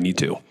use when I need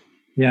to.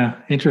 Yeah,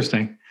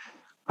 interesting.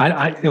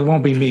 It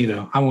won't be me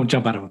though. I won't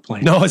jump out of a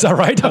plane. No, is that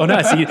right? Oh,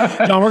 no. See,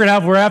 John, we're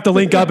gonna have to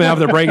link up and have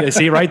to break it.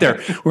 See right there,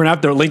 we're gonna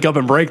have to link up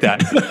and break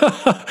that.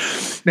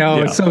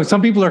 No, so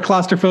some people are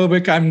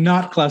claustrophobic. I'm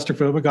not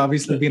claustrophobic,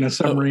 obviously, being a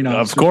submarine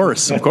officer.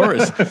 Of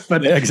course.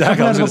 But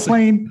exactly. Out of a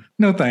plane,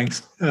 no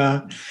thanks.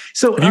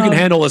 So if you can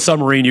handle a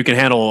submarine, you can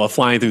handle a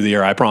flying through the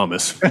air. I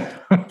promise.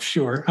 I'm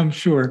sure.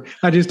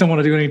 I just don't want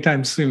to do it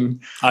anytime soon.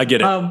 I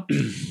get it.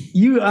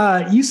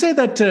 You say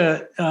that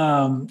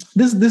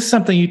this is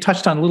something you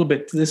touched on a little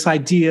bit. This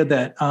idea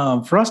that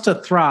for us to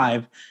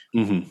thrive,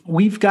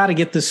 we've got to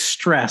get this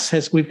stress.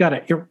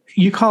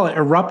 You call it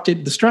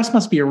erupted. The stress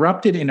must be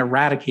erupted and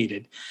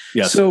eradicated.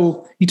 Yes.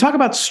 So you talk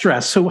about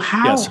stress. So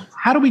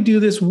how do we do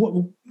this?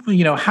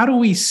 How do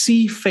we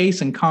see,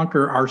 face, and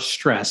conquer our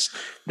stress?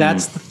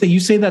 That's you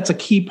say that's a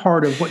key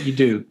part of what you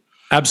do.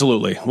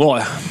 Absolutely.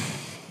 Well,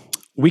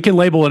 we can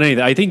label it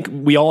anything. I think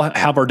we all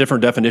have our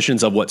different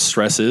definitions of what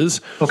stress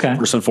is. Okay.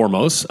 First and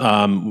foremost,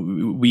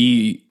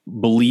 we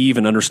believe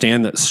and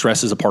understand that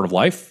stress is a part of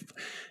life.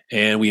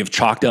 And we have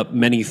chalked up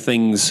many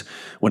things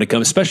when it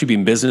comes, especially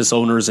being business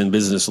owners and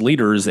business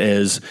leaders,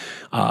 as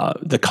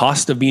the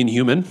cost of being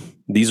human.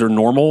 These are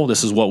normal.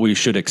 This is what we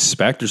should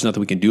expect. There's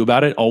nothing we can do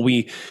about it. All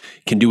we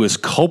can do is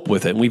cope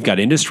with it. And we've got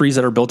industries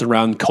that are built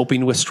around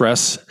coping with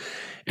stress.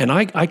 And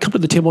I come to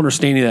the table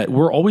understanding that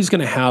we're always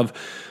going to have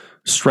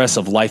stress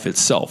of life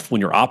itself.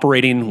 When you're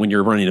operating, when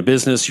you're running a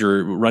business,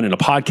 you're running a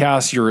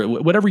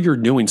podcast, whatever you're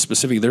doing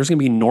specifically, there's going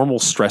to be normal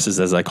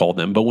stresses, as I call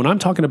them. But when I'm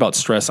talking about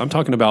stress, I'm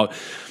talking about,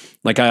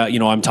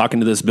 I'm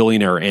talking to this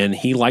billionaire and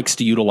he likes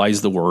to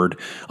utilize the word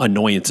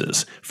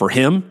annoyances. For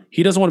him,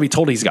 he doesn't want to be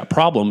told he's got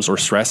problems or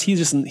stress.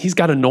 He's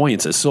got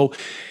annoyances. So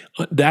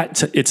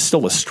it's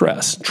still a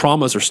stress.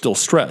 Traumas are still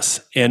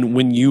stress. And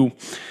when you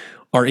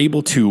are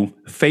able to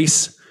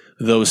face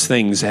those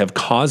things that have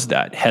caused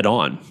that head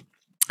on,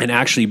 and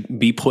actually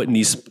be put in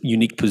these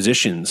unique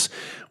positions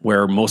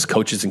where most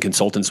coaches and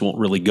consultants won't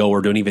really go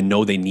or don't even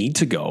know they need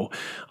to go.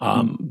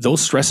 Those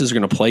stresses are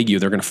going to plague you.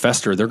 They're going to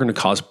fester. They're going to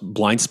cause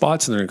blind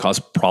spots, and they're going to cause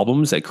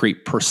problems that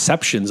create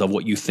perceptions of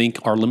what you think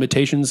are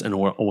limitations and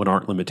what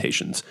aren't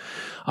limitations.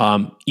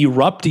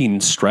 Erupting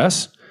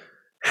stress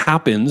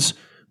happens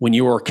when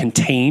you are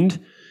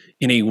contained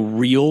in a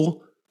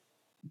real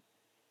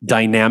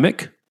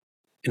dynamic,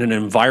 in an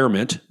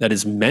environment that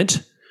is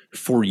meant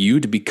for you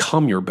to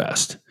become your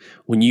best.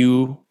 When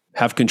you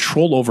have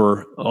control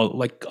over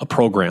like a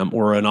program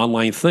or an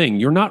online thing,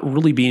 you're not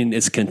really being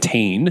as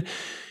contained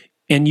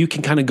And you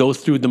can kind of go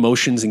through the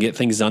motions and get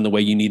things done the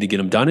way you need to get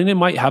them done. And it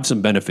might have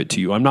some benefit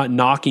to you. I'm not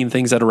knocking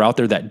things that are out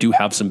there that do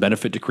have some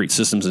benefit to create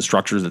systems and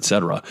structures, et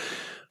cetera.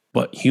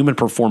 But human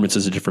performance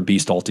is a different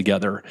beast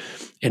altogether.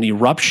 And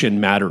eruption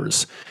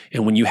matters.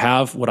 And when you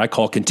have what I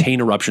call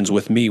contained eruptions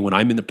with me, when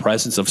I'm in the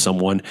presence of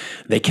someone,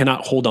 they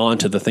cannot hold on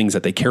to the things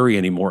that they carry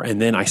anymore.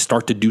 And then I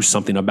start to do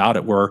something about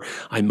it where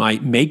I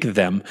might make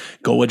them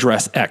go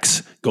address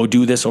X, go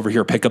do this over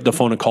here, pick up the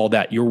phone and call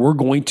that. We're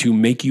going to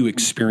make you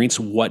experience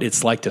what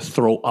it's like to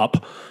throw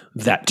up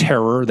that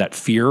terror, that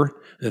fear,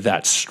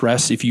 that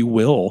stress, if you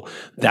will.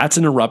 That's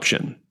an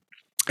eruption.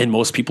 And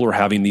most people are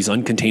having these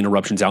uncontained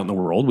eruptions out in the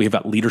world. We have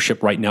got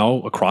leadership right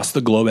now across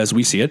the globe as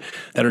we see it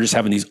that are just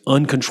having these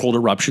uncontrolled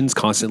eruptions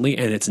constantly,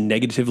 and it's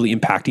negatively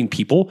impacting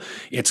people.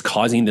 It's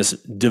causing this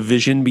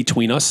division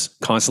between us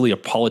constantly. Our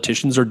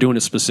politicians are doing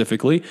it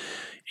specifically.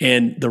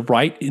 And the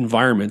right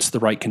environments, the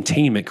right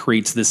containment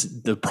creates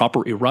the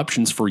proper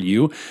eruptions for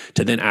you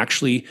to then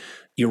actually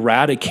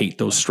eradicate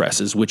those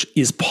stresses, which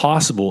is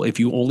possible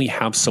if you only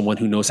have someone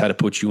who knows how to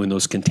put you in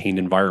those contained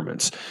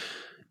environments.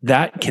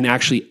 That can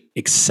actually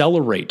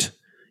accelerate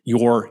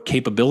your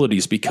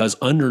capabilities because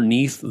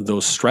underneath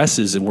those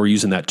stresses, and we're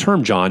using that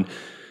term, John,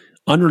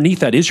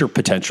 underneath that is your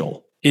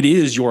potential. It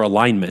is your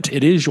alignment.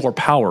 It is your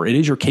power. It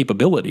is your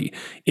capability.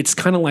 It's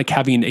kind of like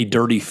having a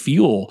dirty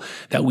fuel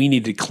that we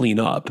need to clean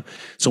up.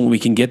 So when we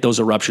can get those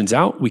eruptions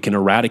out, we can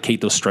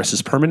eradicate those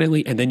stresses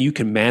permanently, and then you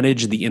can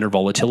manage the inner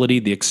volatility,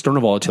 the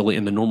external volatility,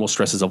 and the normal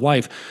stresses of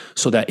life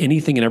so that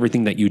anything and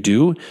everything that you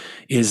do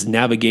is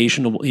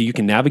navigational. You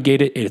can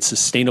navigate it, it's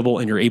sustainable,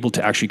 and you're able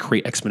to actually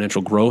create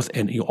exponential growth,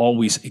 and you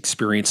always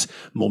experience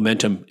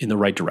momentum in the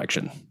right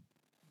direction.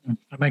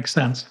 That makes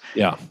sense.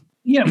 Yeah.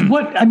 Yeah,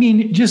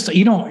 just,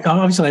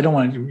 obviously I don't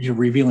want to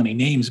reveal any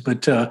names,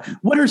 but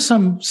what are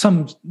some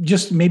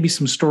just maybe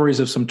some stories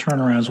of some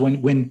turnarounds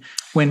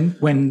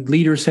when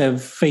leaders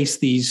have faced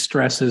these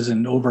stresses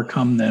and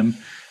overcome them?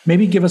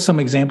 Maybe give us some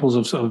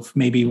examples of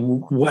maybe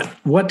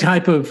what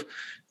type of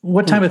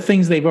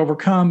things they've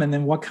overcome, and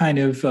then what kind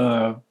of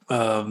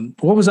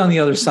what was on the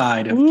other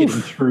side of getting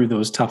through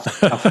those tough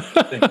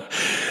things.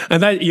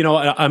 And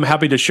that, I'm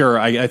happy to share.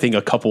 I think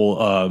a couple.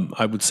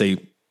 I would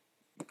say.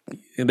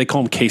 And they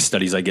call them case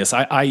studies, I guess.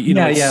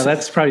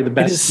 That's probably the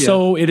best.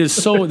 It is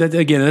so that,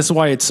 again, that's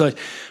why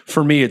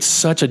for me, it's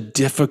such a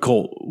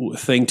difficult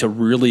thing to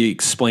really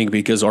explain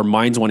because our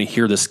minds want to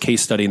hear this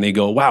case study and they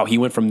go, wow, he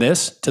went from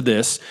this to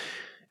this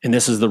and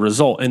this is the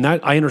result. And that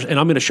I understand, and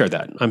I'm going to share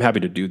that. I'm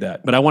happy to do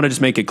that. But I want to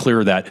just make it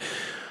clear that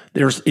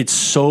it's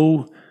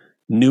so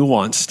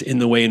nuanced in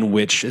the way in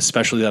which,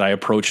 especially that I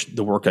approach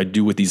the work I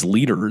do with these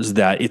leaders,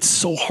 that it's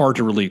so hard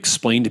to really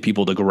explain to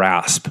people to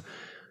grasp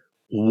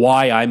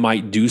why I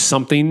might do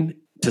something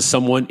to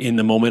someone in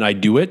the moment I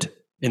do it,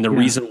 and the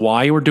reason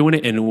why we're doing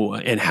it,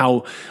 and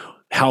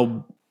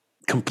how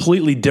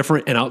completely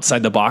different and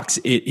outside the box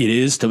it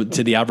is to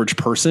the average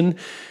person.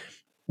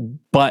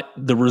 But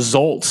the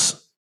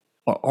results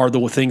are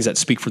the things that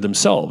speak for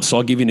themselves. So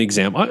I'll give you an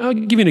example. I'll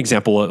give you an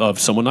example of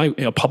someone,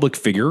 a public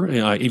figure.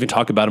 I even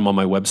talk about him on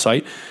my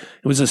website.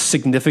 It was a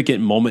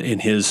significant moment in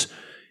his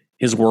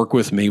work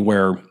with me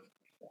where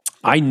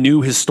I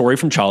knew his story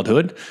from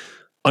childhood.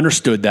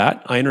 Understood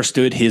that. I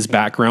understood his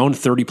background,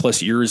 30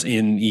 plus years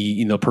in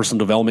the personal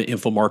development,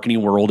 info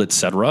marketing world, et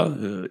cetera.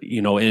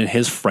 And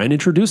his friend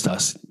introduced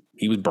us.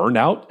 He was burned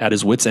out at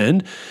his wit's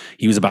end.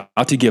 He was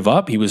about to give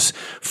up. He was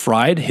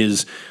fried.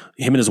 Him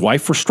and his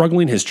wife were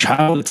struggling, his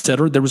child, et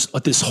cetera. There was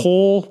this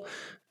whole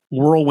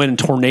whirlwind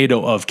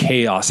tornado of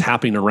chaos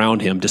happening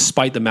around him,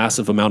 despite the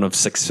massive amount of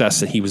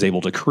success that he was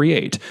able to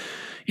create.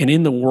 And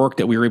in the work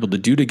that we were able to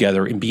do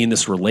together and be in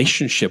this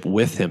relationship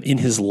with him, in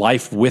his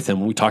life with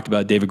him, we talked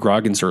about David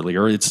Goggins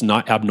earlier. It's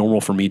not abnormal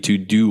for me to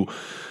do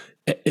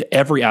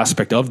every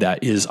aspect of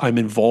that. Is I'm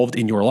involved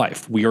in your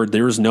life.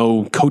 There's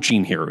no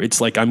coaching here. It's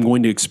like I'm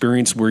going to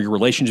experience where your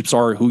relationships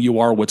are, who you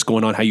are, what's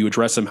going on, how you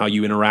address them, how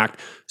you interact,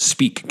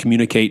 speak,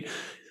 communicate.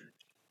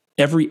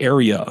 Every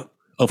area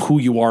of who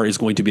you are is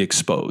going to be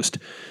exposed.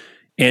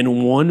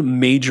 And one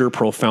major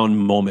profound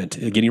moment,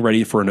 getting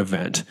ready for an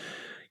event,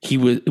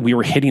 we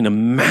were hitting a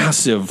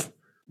massive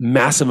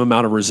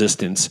amount of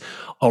resistance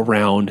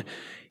around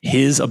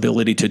his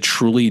ability to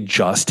truly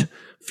just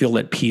feel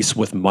at peace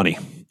with money.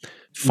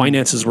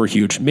 Finances were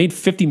huge. Made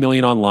 $50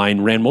 million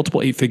online, ran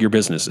multiple 8-figure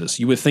businesses.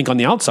 You would think on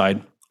the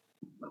outside,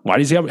 how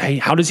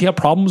does he have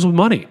problems with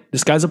money?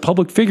 This guy's a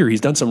public figure.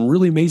 He's done some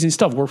really amazing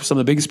stuff, worked for some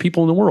of the biggest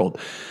people in the world.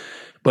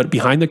 But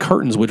behind the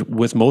curtains, which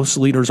with most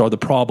leaders are the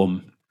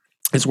problem,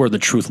 is where the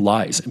truth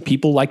lies. And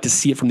people like to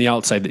see it from the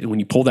outside. When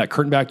you pull that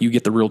curtain back, you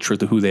get the real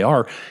truth of who they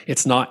are.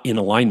 It's not in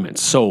alignment.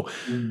 So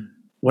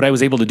what I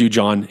was able to do,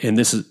 John, and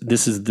this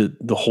is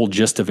the whole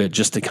gist of it,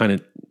 just to kind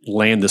of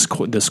land this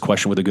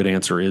question with a good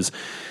answer, is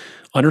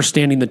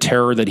understanding the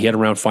terror that he had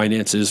around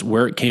finances,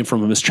 where it came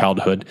from in his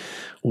childhood,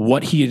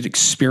 what he had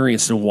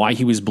experienced and why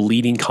he was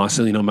bleeding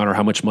constantly no matter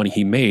how much money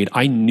he made.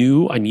 I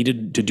knew I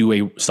needed to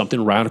do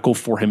something radical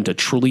for him to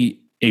truly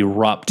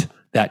erupt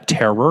that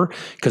terror,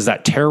 because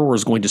that terror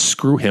was going to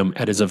screw him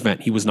at his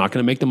event. He was not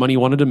going to make the money he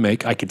wanted to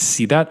make. I could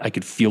see that. I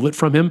could feel it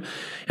from him.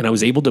 And I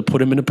was able to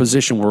put him in a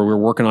position where we were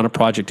working on a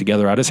project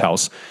together at his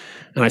house.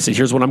 And I said,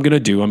 here's what I'm going to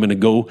do. I'm going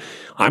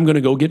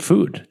to go get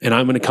food, and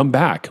I'm going to come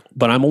back.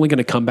 But I'm only going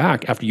to come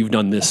back after you've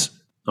done this.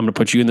 I'm going to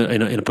put you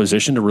in a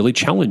position to really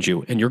challenge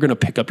you. And you're going to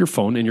pick up your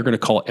phone and you're going to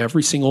call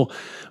every single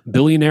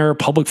billionaire,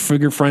 public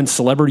figure, friend,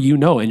 celebrity you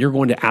know, and you're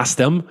going to ask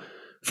them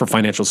for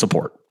financial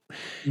support.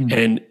 Mm-hmm.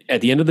 And at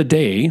the end of the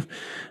day,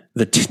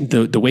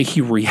 the way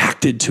he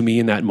reacted to me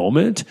in that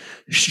moment,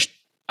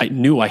 I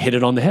knew I hit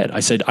it on the head. I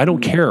said, I don't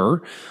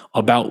care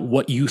about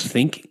what you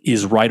think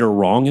is right or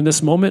wrong in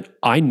this moment.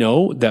 I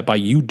know that by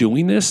you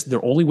doing this, the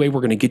only way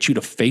we're going to get you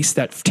to face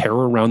that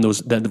terror around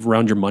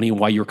your money and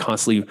why you're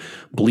constantly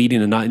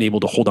bleeding and not able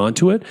to hold on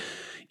to it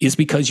is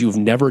because you've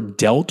never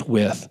dealt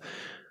with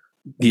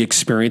the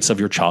experience of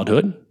your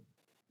childhood.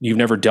 You've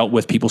never dealt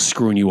with people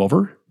screwing you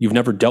over. You've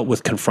never dealt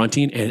with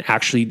confronting and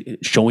actually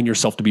showing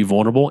yourself to be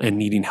vulnerable and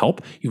needing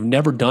help. You've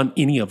never done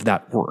any of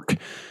that work.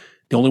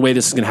 The only way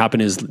this is going to happen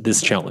is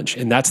this challenge.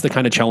 And that's the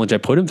kind of challenge I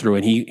put him through.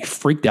 And he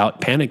freaked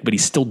out, panicked, but he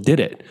still did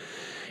it.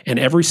 And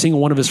every single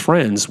one of his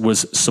friends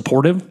was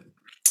supportive.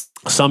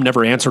 Some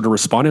never answered or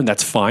responded, and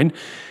that's fine.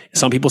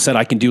 Some people said,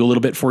 I can do a little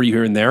bit for you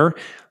here and there.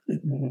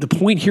 The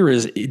point here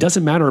is it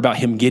doesn't matter about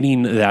him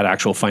getting that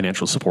actual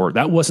financial support.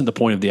 That wasn't the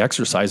point of the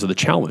exercise or the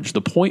challenge.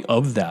 The point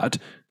of that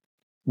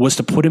was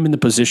to put him in the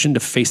position to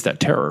face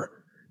that terror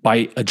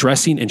by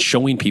addressing and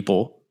showing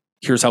people,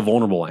 here's how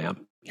vulnerable I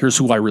am. Here's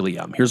who I really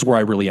am. Here's where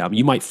I really am.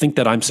 You might think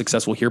that I'm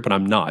successful here, but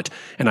I'm not.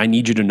 And I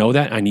need you to know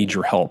that. I need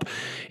your help.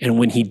 And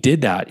when he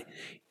did that,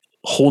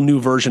 whole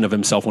new version of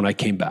himself when I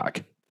came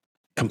back.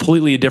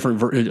 Completely a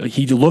different,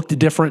 he looked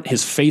different.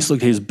 His face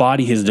looked, his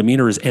body, his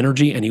demeanor, his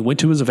energy. And he went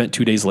to his event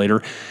 2 days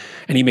later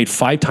and he made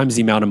 5 times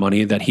the amount of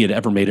money that he had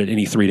ever made at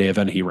any 3-day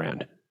event he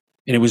ran.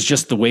 And it was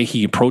just the way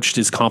he approached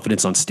his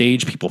confidence on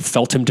stage. People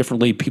felt him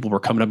differently. People were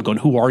coming up and going,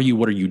 who are you?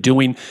 What are you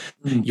doing?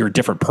 You're a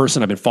different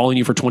person. I've been following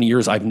you for 20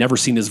 years. I've never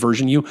seen this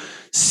version of you,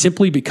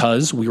 simply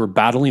because we were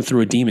battling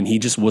through a demon he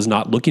just was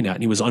not looking at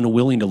and he was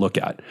unwilling to look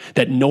at,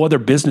 that no other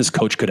business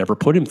coach could ever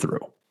put him through.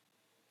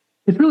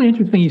 It's really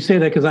interesting you say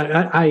that, because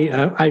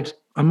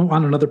I'm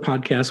on another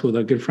podcast with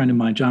a good friend of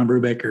mine, John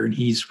Brubaker, and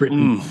he's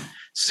written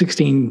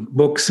 16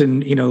 books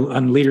and,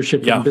 on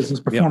leadership and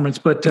business performance.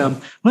 But one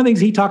of the things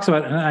he talks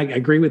about, and I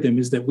agree with him,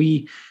 is that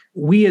we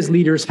as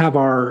leaders have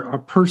our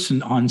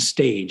person on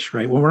stage,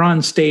 right? When we're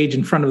on stage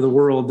in front of the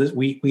world,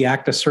 we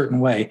act a certain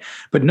way,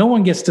 but no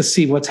one gets to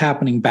see what's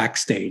happening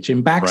backstage.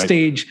 And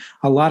backstage,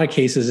 a lot of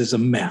cases, is a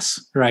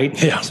mess,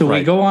 right? Yeah, so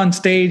we go on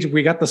stage,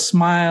 we got the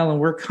smile and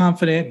we're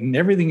confident and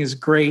everything is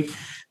great,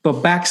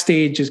 but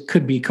backstage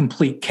could be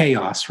complete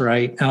chaos,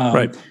 right?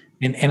 Right.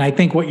 And I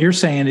think what you're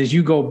saying is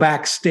you go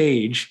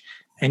backstage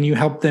and you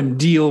help them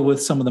deal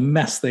with some of the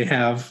mess they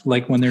have,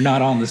 like when they're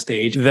not on the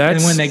stage.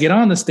 And when they get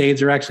on the stage,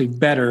 they're actually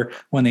better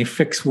when they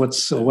fix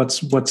what's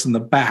in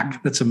the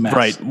back. That's a mess.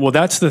 Right. Well,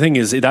 that's the thing,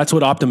 is that's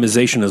what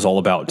optimization is all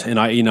about. And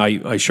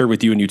I shared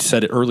with you, and you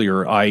said it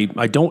earlier, I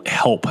don't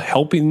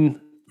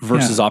helping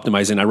versus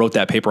optimizing. I wrote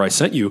that paper I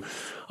sent you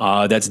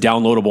that's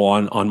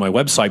downloadable on my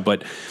website,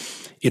 but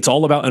it's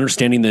all about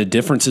understanding the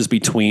differences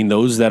between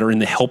those that are in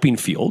the helping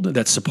field,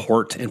 that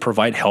support and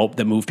provide help,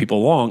 that move people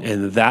along,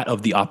 and that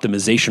of the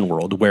optimization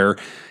world, where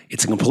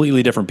it's a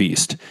completely different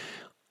beast.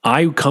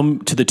 I come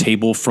to the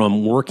table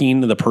from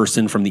working the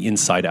person from the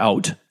inside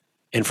out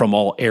and from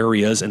all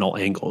areas and all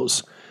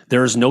angles.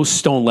 There is no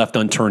stone left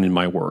unturned in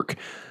my work.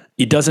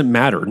 It doesn't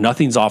matter.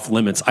 Nothing's off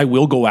limits. I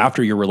will go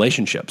after your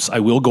relationships. I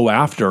will go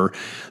after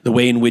the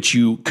way in which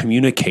you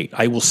communicate.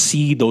 I will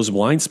see those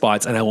blind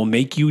spots and I will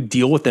make you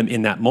deal with them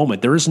in that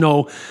moment. There is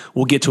no,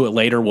 we'll get to it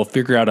later. We'll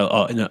figure out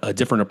a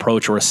different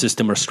approach or a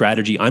system or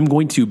strategy. I'm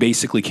going to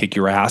basically kick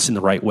your ass in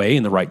the right way,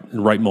 in the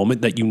right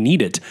moment that you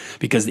need it,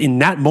 because in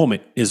that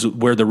moment is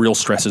where the real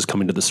stress is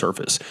coming to the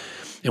surface.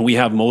 And we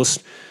have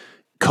most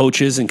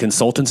coaches and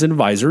consultants and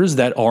advisors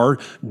that are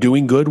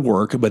doing good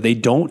work, but they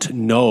don't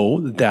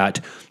know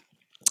that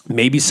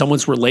maybe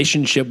someone's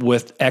relationship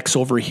with X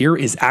over here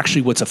is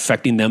actually what's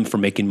affecting them from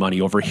making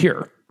money over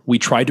here. We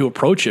try to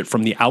approach it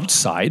from the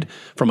outside,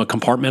 from a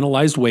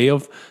compartmentalized way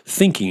of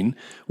thinking,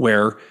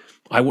 where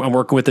I'm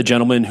working with a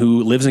gentleman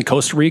who lives in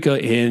Costa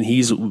Rica, and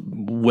he's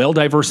well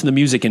diverse in the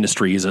music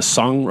industry. He's a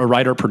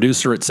songwriter,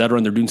 producer, et cetera,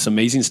 and they're doing some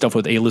amazing stuff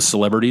with A-list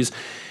celebrities.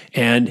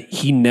 And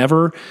he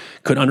never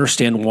could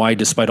understand why,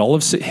 despite all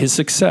of his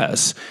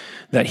success,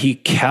 that he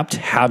kept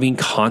having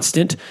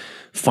constant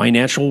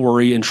financial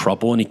worry and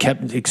trouble, and he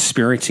kept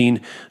experiencing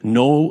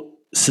no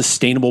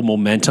sustainable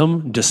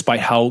momentum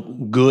despite how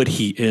good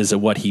he is at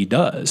what he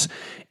does.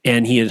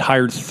 And he had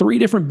hired 3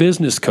 different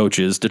business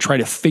coaches to try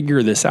to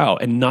figure this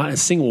out, and not a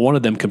single one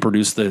of them could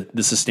produce the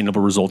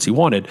sustainable results he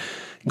wanted.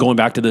 Going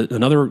back to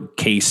another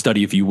case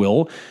study, if you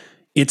will,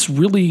 it's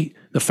really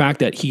the fact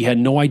that he had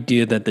no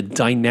idea that the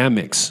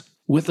dynamics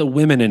with the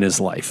women in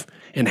his life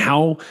and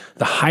how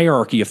the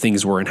hierarchy of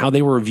things were and how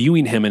they were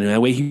viewing him and the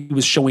way he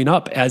was showing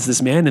up as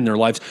this man in their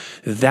lives,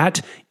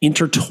 that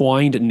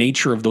intertwined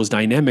nature of those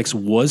dynamics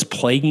was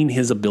plaguing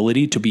his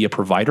ability to be a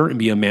provider and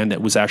be a man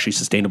that was actually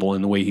sustainable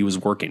in the way he was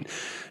working.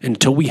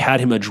 Until we had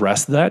him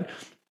address that,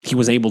 he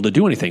was able to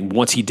do anything.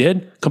 Once he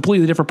did,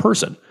 completely different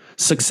person.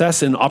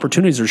 Success and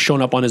opportunities are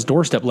showing up on his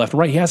doorstep left and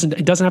right. He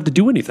doesn't have to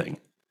do anything.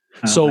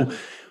 So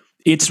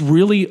it's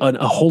really a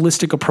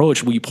holistic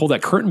approach. When you pull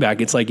that curtain back,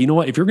 it's like, you know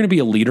what, if you're going to be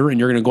a leader and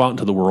you're going to go out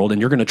into the world and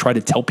you're going to try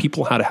to tell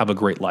people how to have a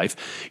great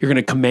life, you're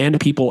going to command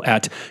people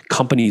at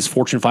companies,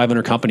 Fortune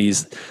 500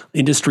 companies,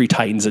 industry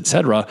titans, et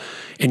cetera,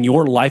 and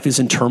your life is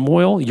in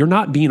turmoil, you're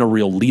not being a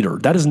real leader.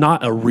 That is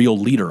not a real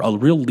leader. A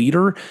real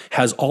leader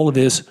has all of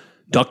his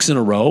ducks in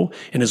a row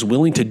and is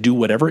willing to do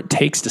whatever it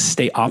takes to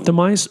stay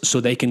optimized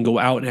so they can go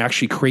out and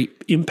actually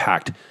create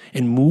impact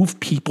and move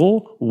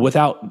people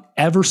without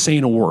ever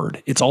saying a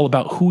word. It's all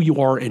about who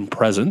you are in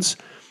presence.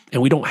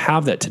 And we don't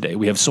have that today.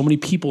 We have so many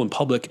people in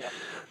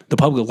the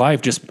public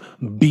life just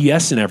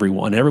BSing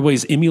everyone.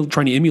 Everybody's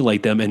trying to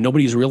emulate them, and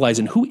nobody's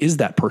realizing who is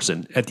that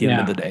person at the end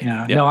of the day.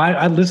 Yeah.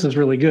 No, this is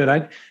really good.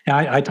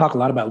 I talk a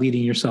lot about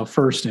leading yourself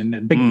first, and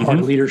a big part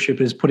of leadership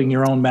is putting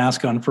your own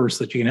mask on first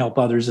so that you can help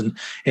others.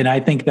 And I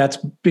think that's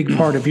a big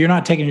part. If you're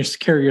not taking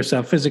care of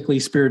yourself physically,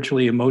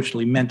 spiritually,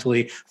 emotionally,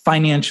 mentally,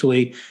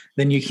 financially,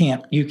 then you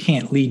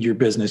can't lead your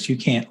business. You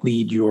can't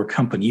lead your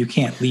company. You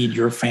can't lead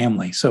your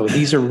family. So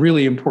these are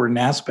really important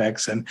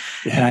aspects. And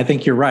I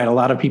think you're right. A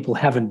lot of people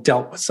haven't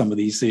dealt with some of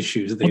these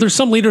issues. Well, there's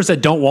some leaders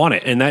that don't want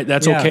it, and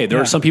that's okay. There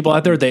are some people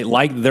out there, they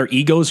like, their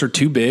egos are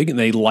too big, and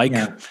they like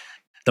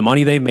the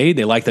money they made,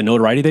 they like the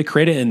notoriety they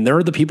created, and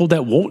they're the people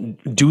that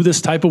won't do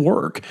this type of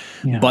work.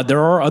 Yeah. But there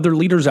are other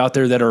leaders out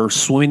there that are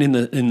swimming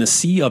in the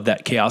sea of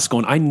that chaos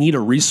going, I need a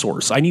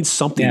resource. I need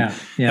something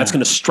that's going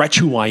to stretch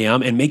who I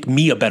am and make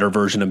me a better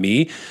version of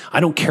me.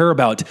 I don't care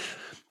about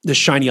the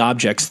shiny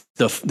objects,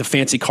 the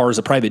fancy cars,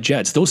 the private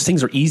jets. Those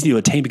things are easy to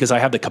attain because I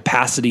have the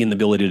capacity and the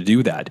ability to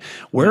do that.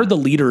 Where are the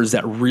leaders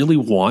that really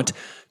want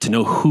to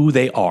know who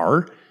they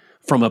are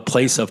from a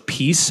place of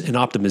peace and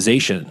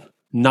optimization?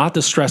 Not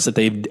the stress that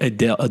they've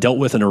dealt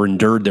with and are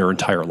endured their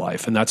entire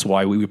life. And that's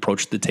why we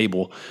approach the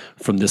table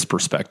from this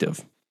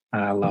perspective.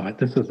 I love it.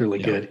 This is really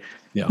good.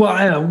 Yeah.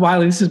 Well,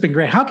 Wiley, this has been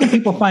great. How can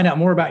people find out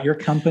more about your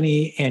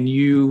company and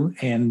you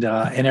and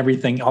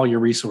everything, all your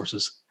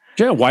resources?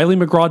 Yeah,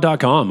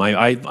 WileyMcGraw.com.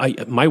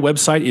 My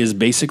website is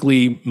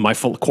basically my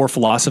core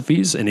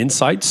philosophies and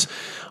insights,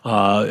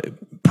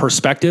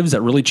 perspectives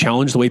that really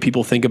challenge the way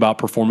people think about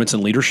performance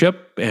and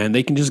leadership. And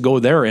they can just go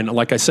there. And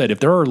like I said,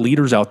 if there are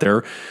leaders out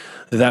there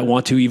that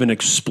want to even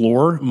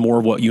explore more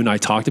of what you and I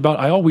talked about,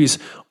 I always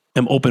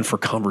am open for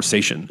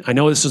conversation. I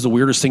know this is the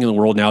weirdest thing in the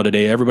world now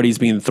today. Everybody's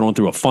being thrown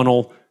through a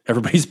funnel.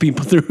 Everybody's being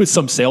put through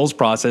some sales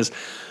process.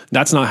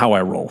 That's not how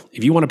I roll.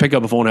 If you want to pick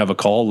up a phone and have a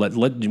call,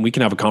 we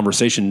can have a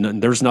conversation.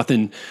 There's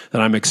nothing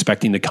that I'm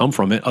expecting to come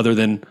from it other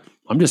than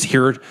I'm just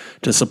here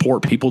to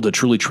support people to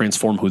truly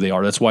transform who they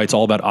are. That's why it's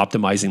all about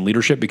optimizing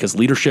leadership, because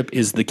leadership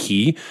is the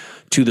key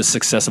to the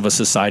success of a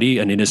society,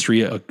 an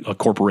industry, a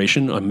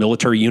corporation, a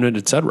military unit,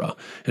 et cetera.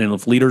 And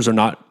if leaders are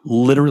not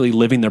literally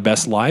living their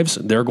best lives,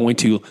 they're going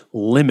to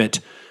limit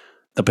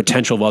the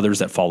potential of others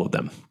that follow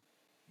them.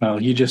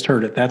 Well, you just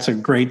heard it. That's a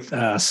great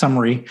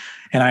summary.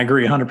 And I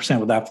agree 100%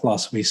 with that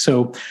philosophy.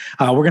 So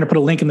we're going to put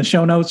a link in the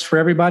show notes for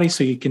everybody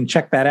so you can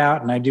check that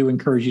out. And I do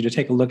encourage you to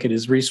take a look at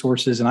his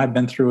resources. And I've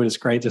been through it. It's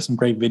great. There's some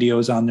great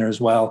videos on there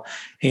as well.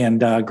 And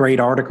great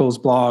articles,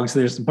 blogs.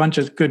 There's a bunch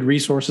of good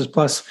resources.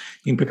 Plus,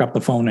 you can pick up the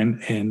phone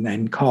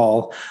and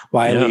call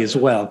Wiley as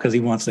well because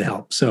he wants to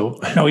help. So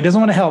no, he doesn't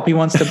want to help. He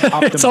wants to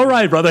optimize. It's all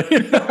right, brother.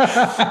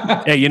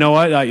 Hey, you know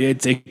what?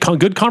 It's a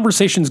good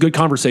conversation is good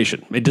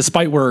conversation,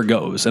 despite where it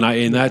goes.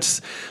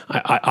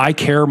 I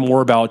care more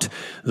about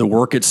the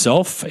work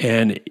itself,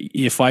 and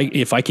if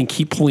I can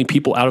keep pulling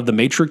people out of the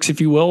matrix,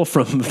 if you will,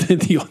 from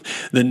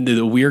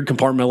the weird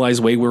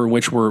compartmentalized way in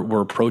which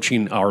we're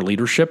approaching our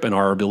leadership and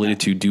our ability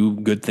to do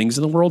good things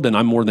in the world, then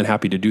I'm more than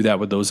happy to do that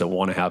with those that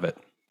want to have it.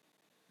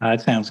 That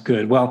sounds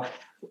good. Well,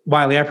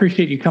 Wiley, I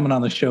appreciate you coming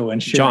on the show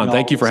and sharing. John,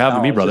 thank you for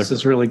having me, brother. This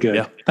is really good.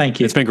 Yeah. Thank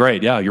you. It's been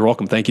great. Yeah, you're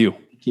welcome. Thank you.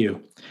 Thank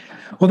you.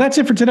 Well, that's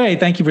it for today.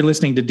 Thank you for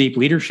listening to Deep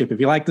Leadership.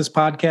 If you like this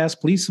podcast,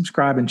 please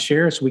subscribe and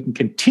share so we can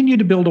continue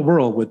to build a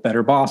world with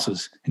better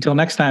bosses. Until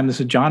next time, this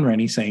is John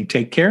Rennie saying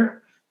take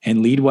care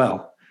and lead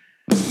well.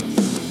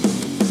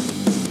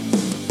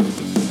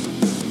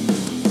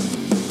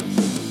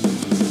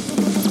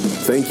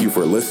 Thank you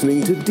for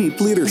listening to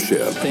Deep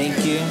Leadership.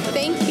 Thank you.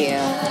 Thank you.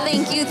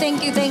 Thank you,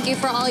 thank you, thank you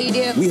for all you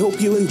do. We hope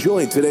you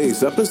enjoyed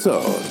today's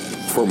episode.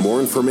 For more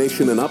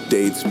information and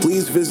updates,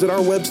 please visit our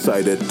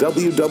website at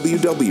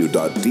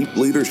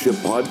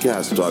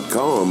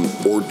www.deepleadershippodcast.com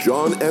or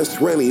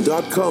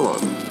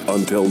johnsrennie.com.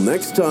 Until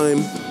next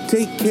time,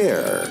 take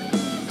care.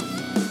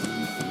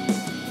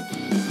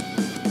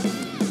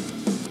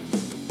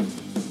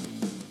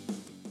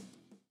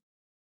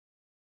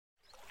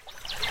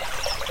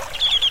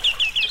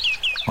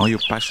 Are you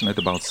passionate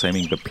about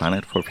saving the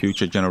planet for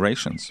future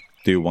generations?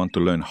 Do you want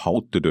to learn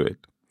how to do it?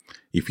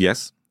 If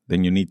yes,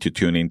 then you need to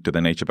tune in to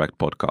the Nature Backed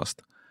podcast.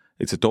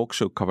 It's a talk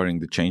show covering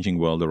the changing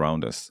world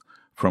around us,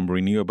 from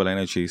renewable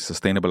energy,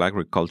 sustainable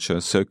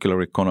agriculture,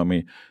 circular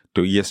economy,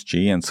 to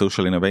ESG and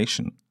social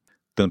innovation.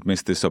 Don't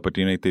miss this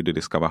opportunity to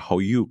discover how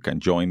you can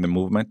join the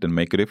movement and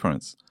make a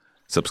difference.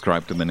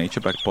 Subscribe to the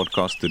Nature Backed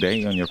podcast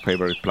today on your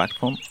favorite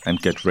platform and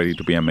get ready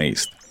to be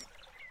amazed.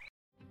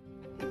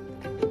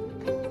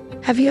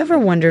 Have you ever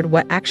wondered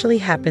what actually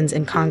happens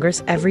in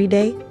Congress every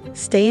day?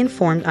 Stay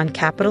informed on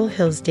Capitol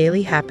Hill's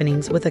daily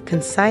happenings with a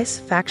concise,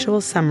 factual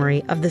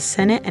summary of the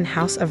Senate and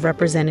House of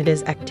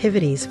Representatives'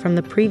 activities from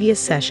the previous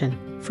session,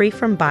 free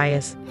from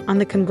bias, on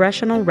the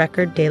Congressional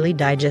Record Daily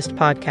Digest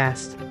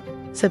podcast.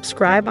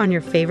 Subscribe on your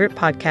favorite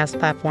podcast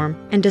platform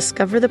and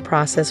discover the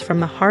process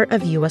from the heart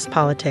of U.S.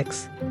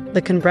 politics.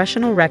 The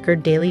Congressional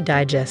Record Daily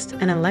Digest,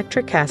 an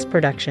Electricast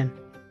production.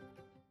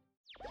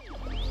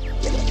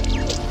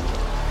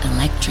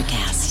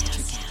 Electricast.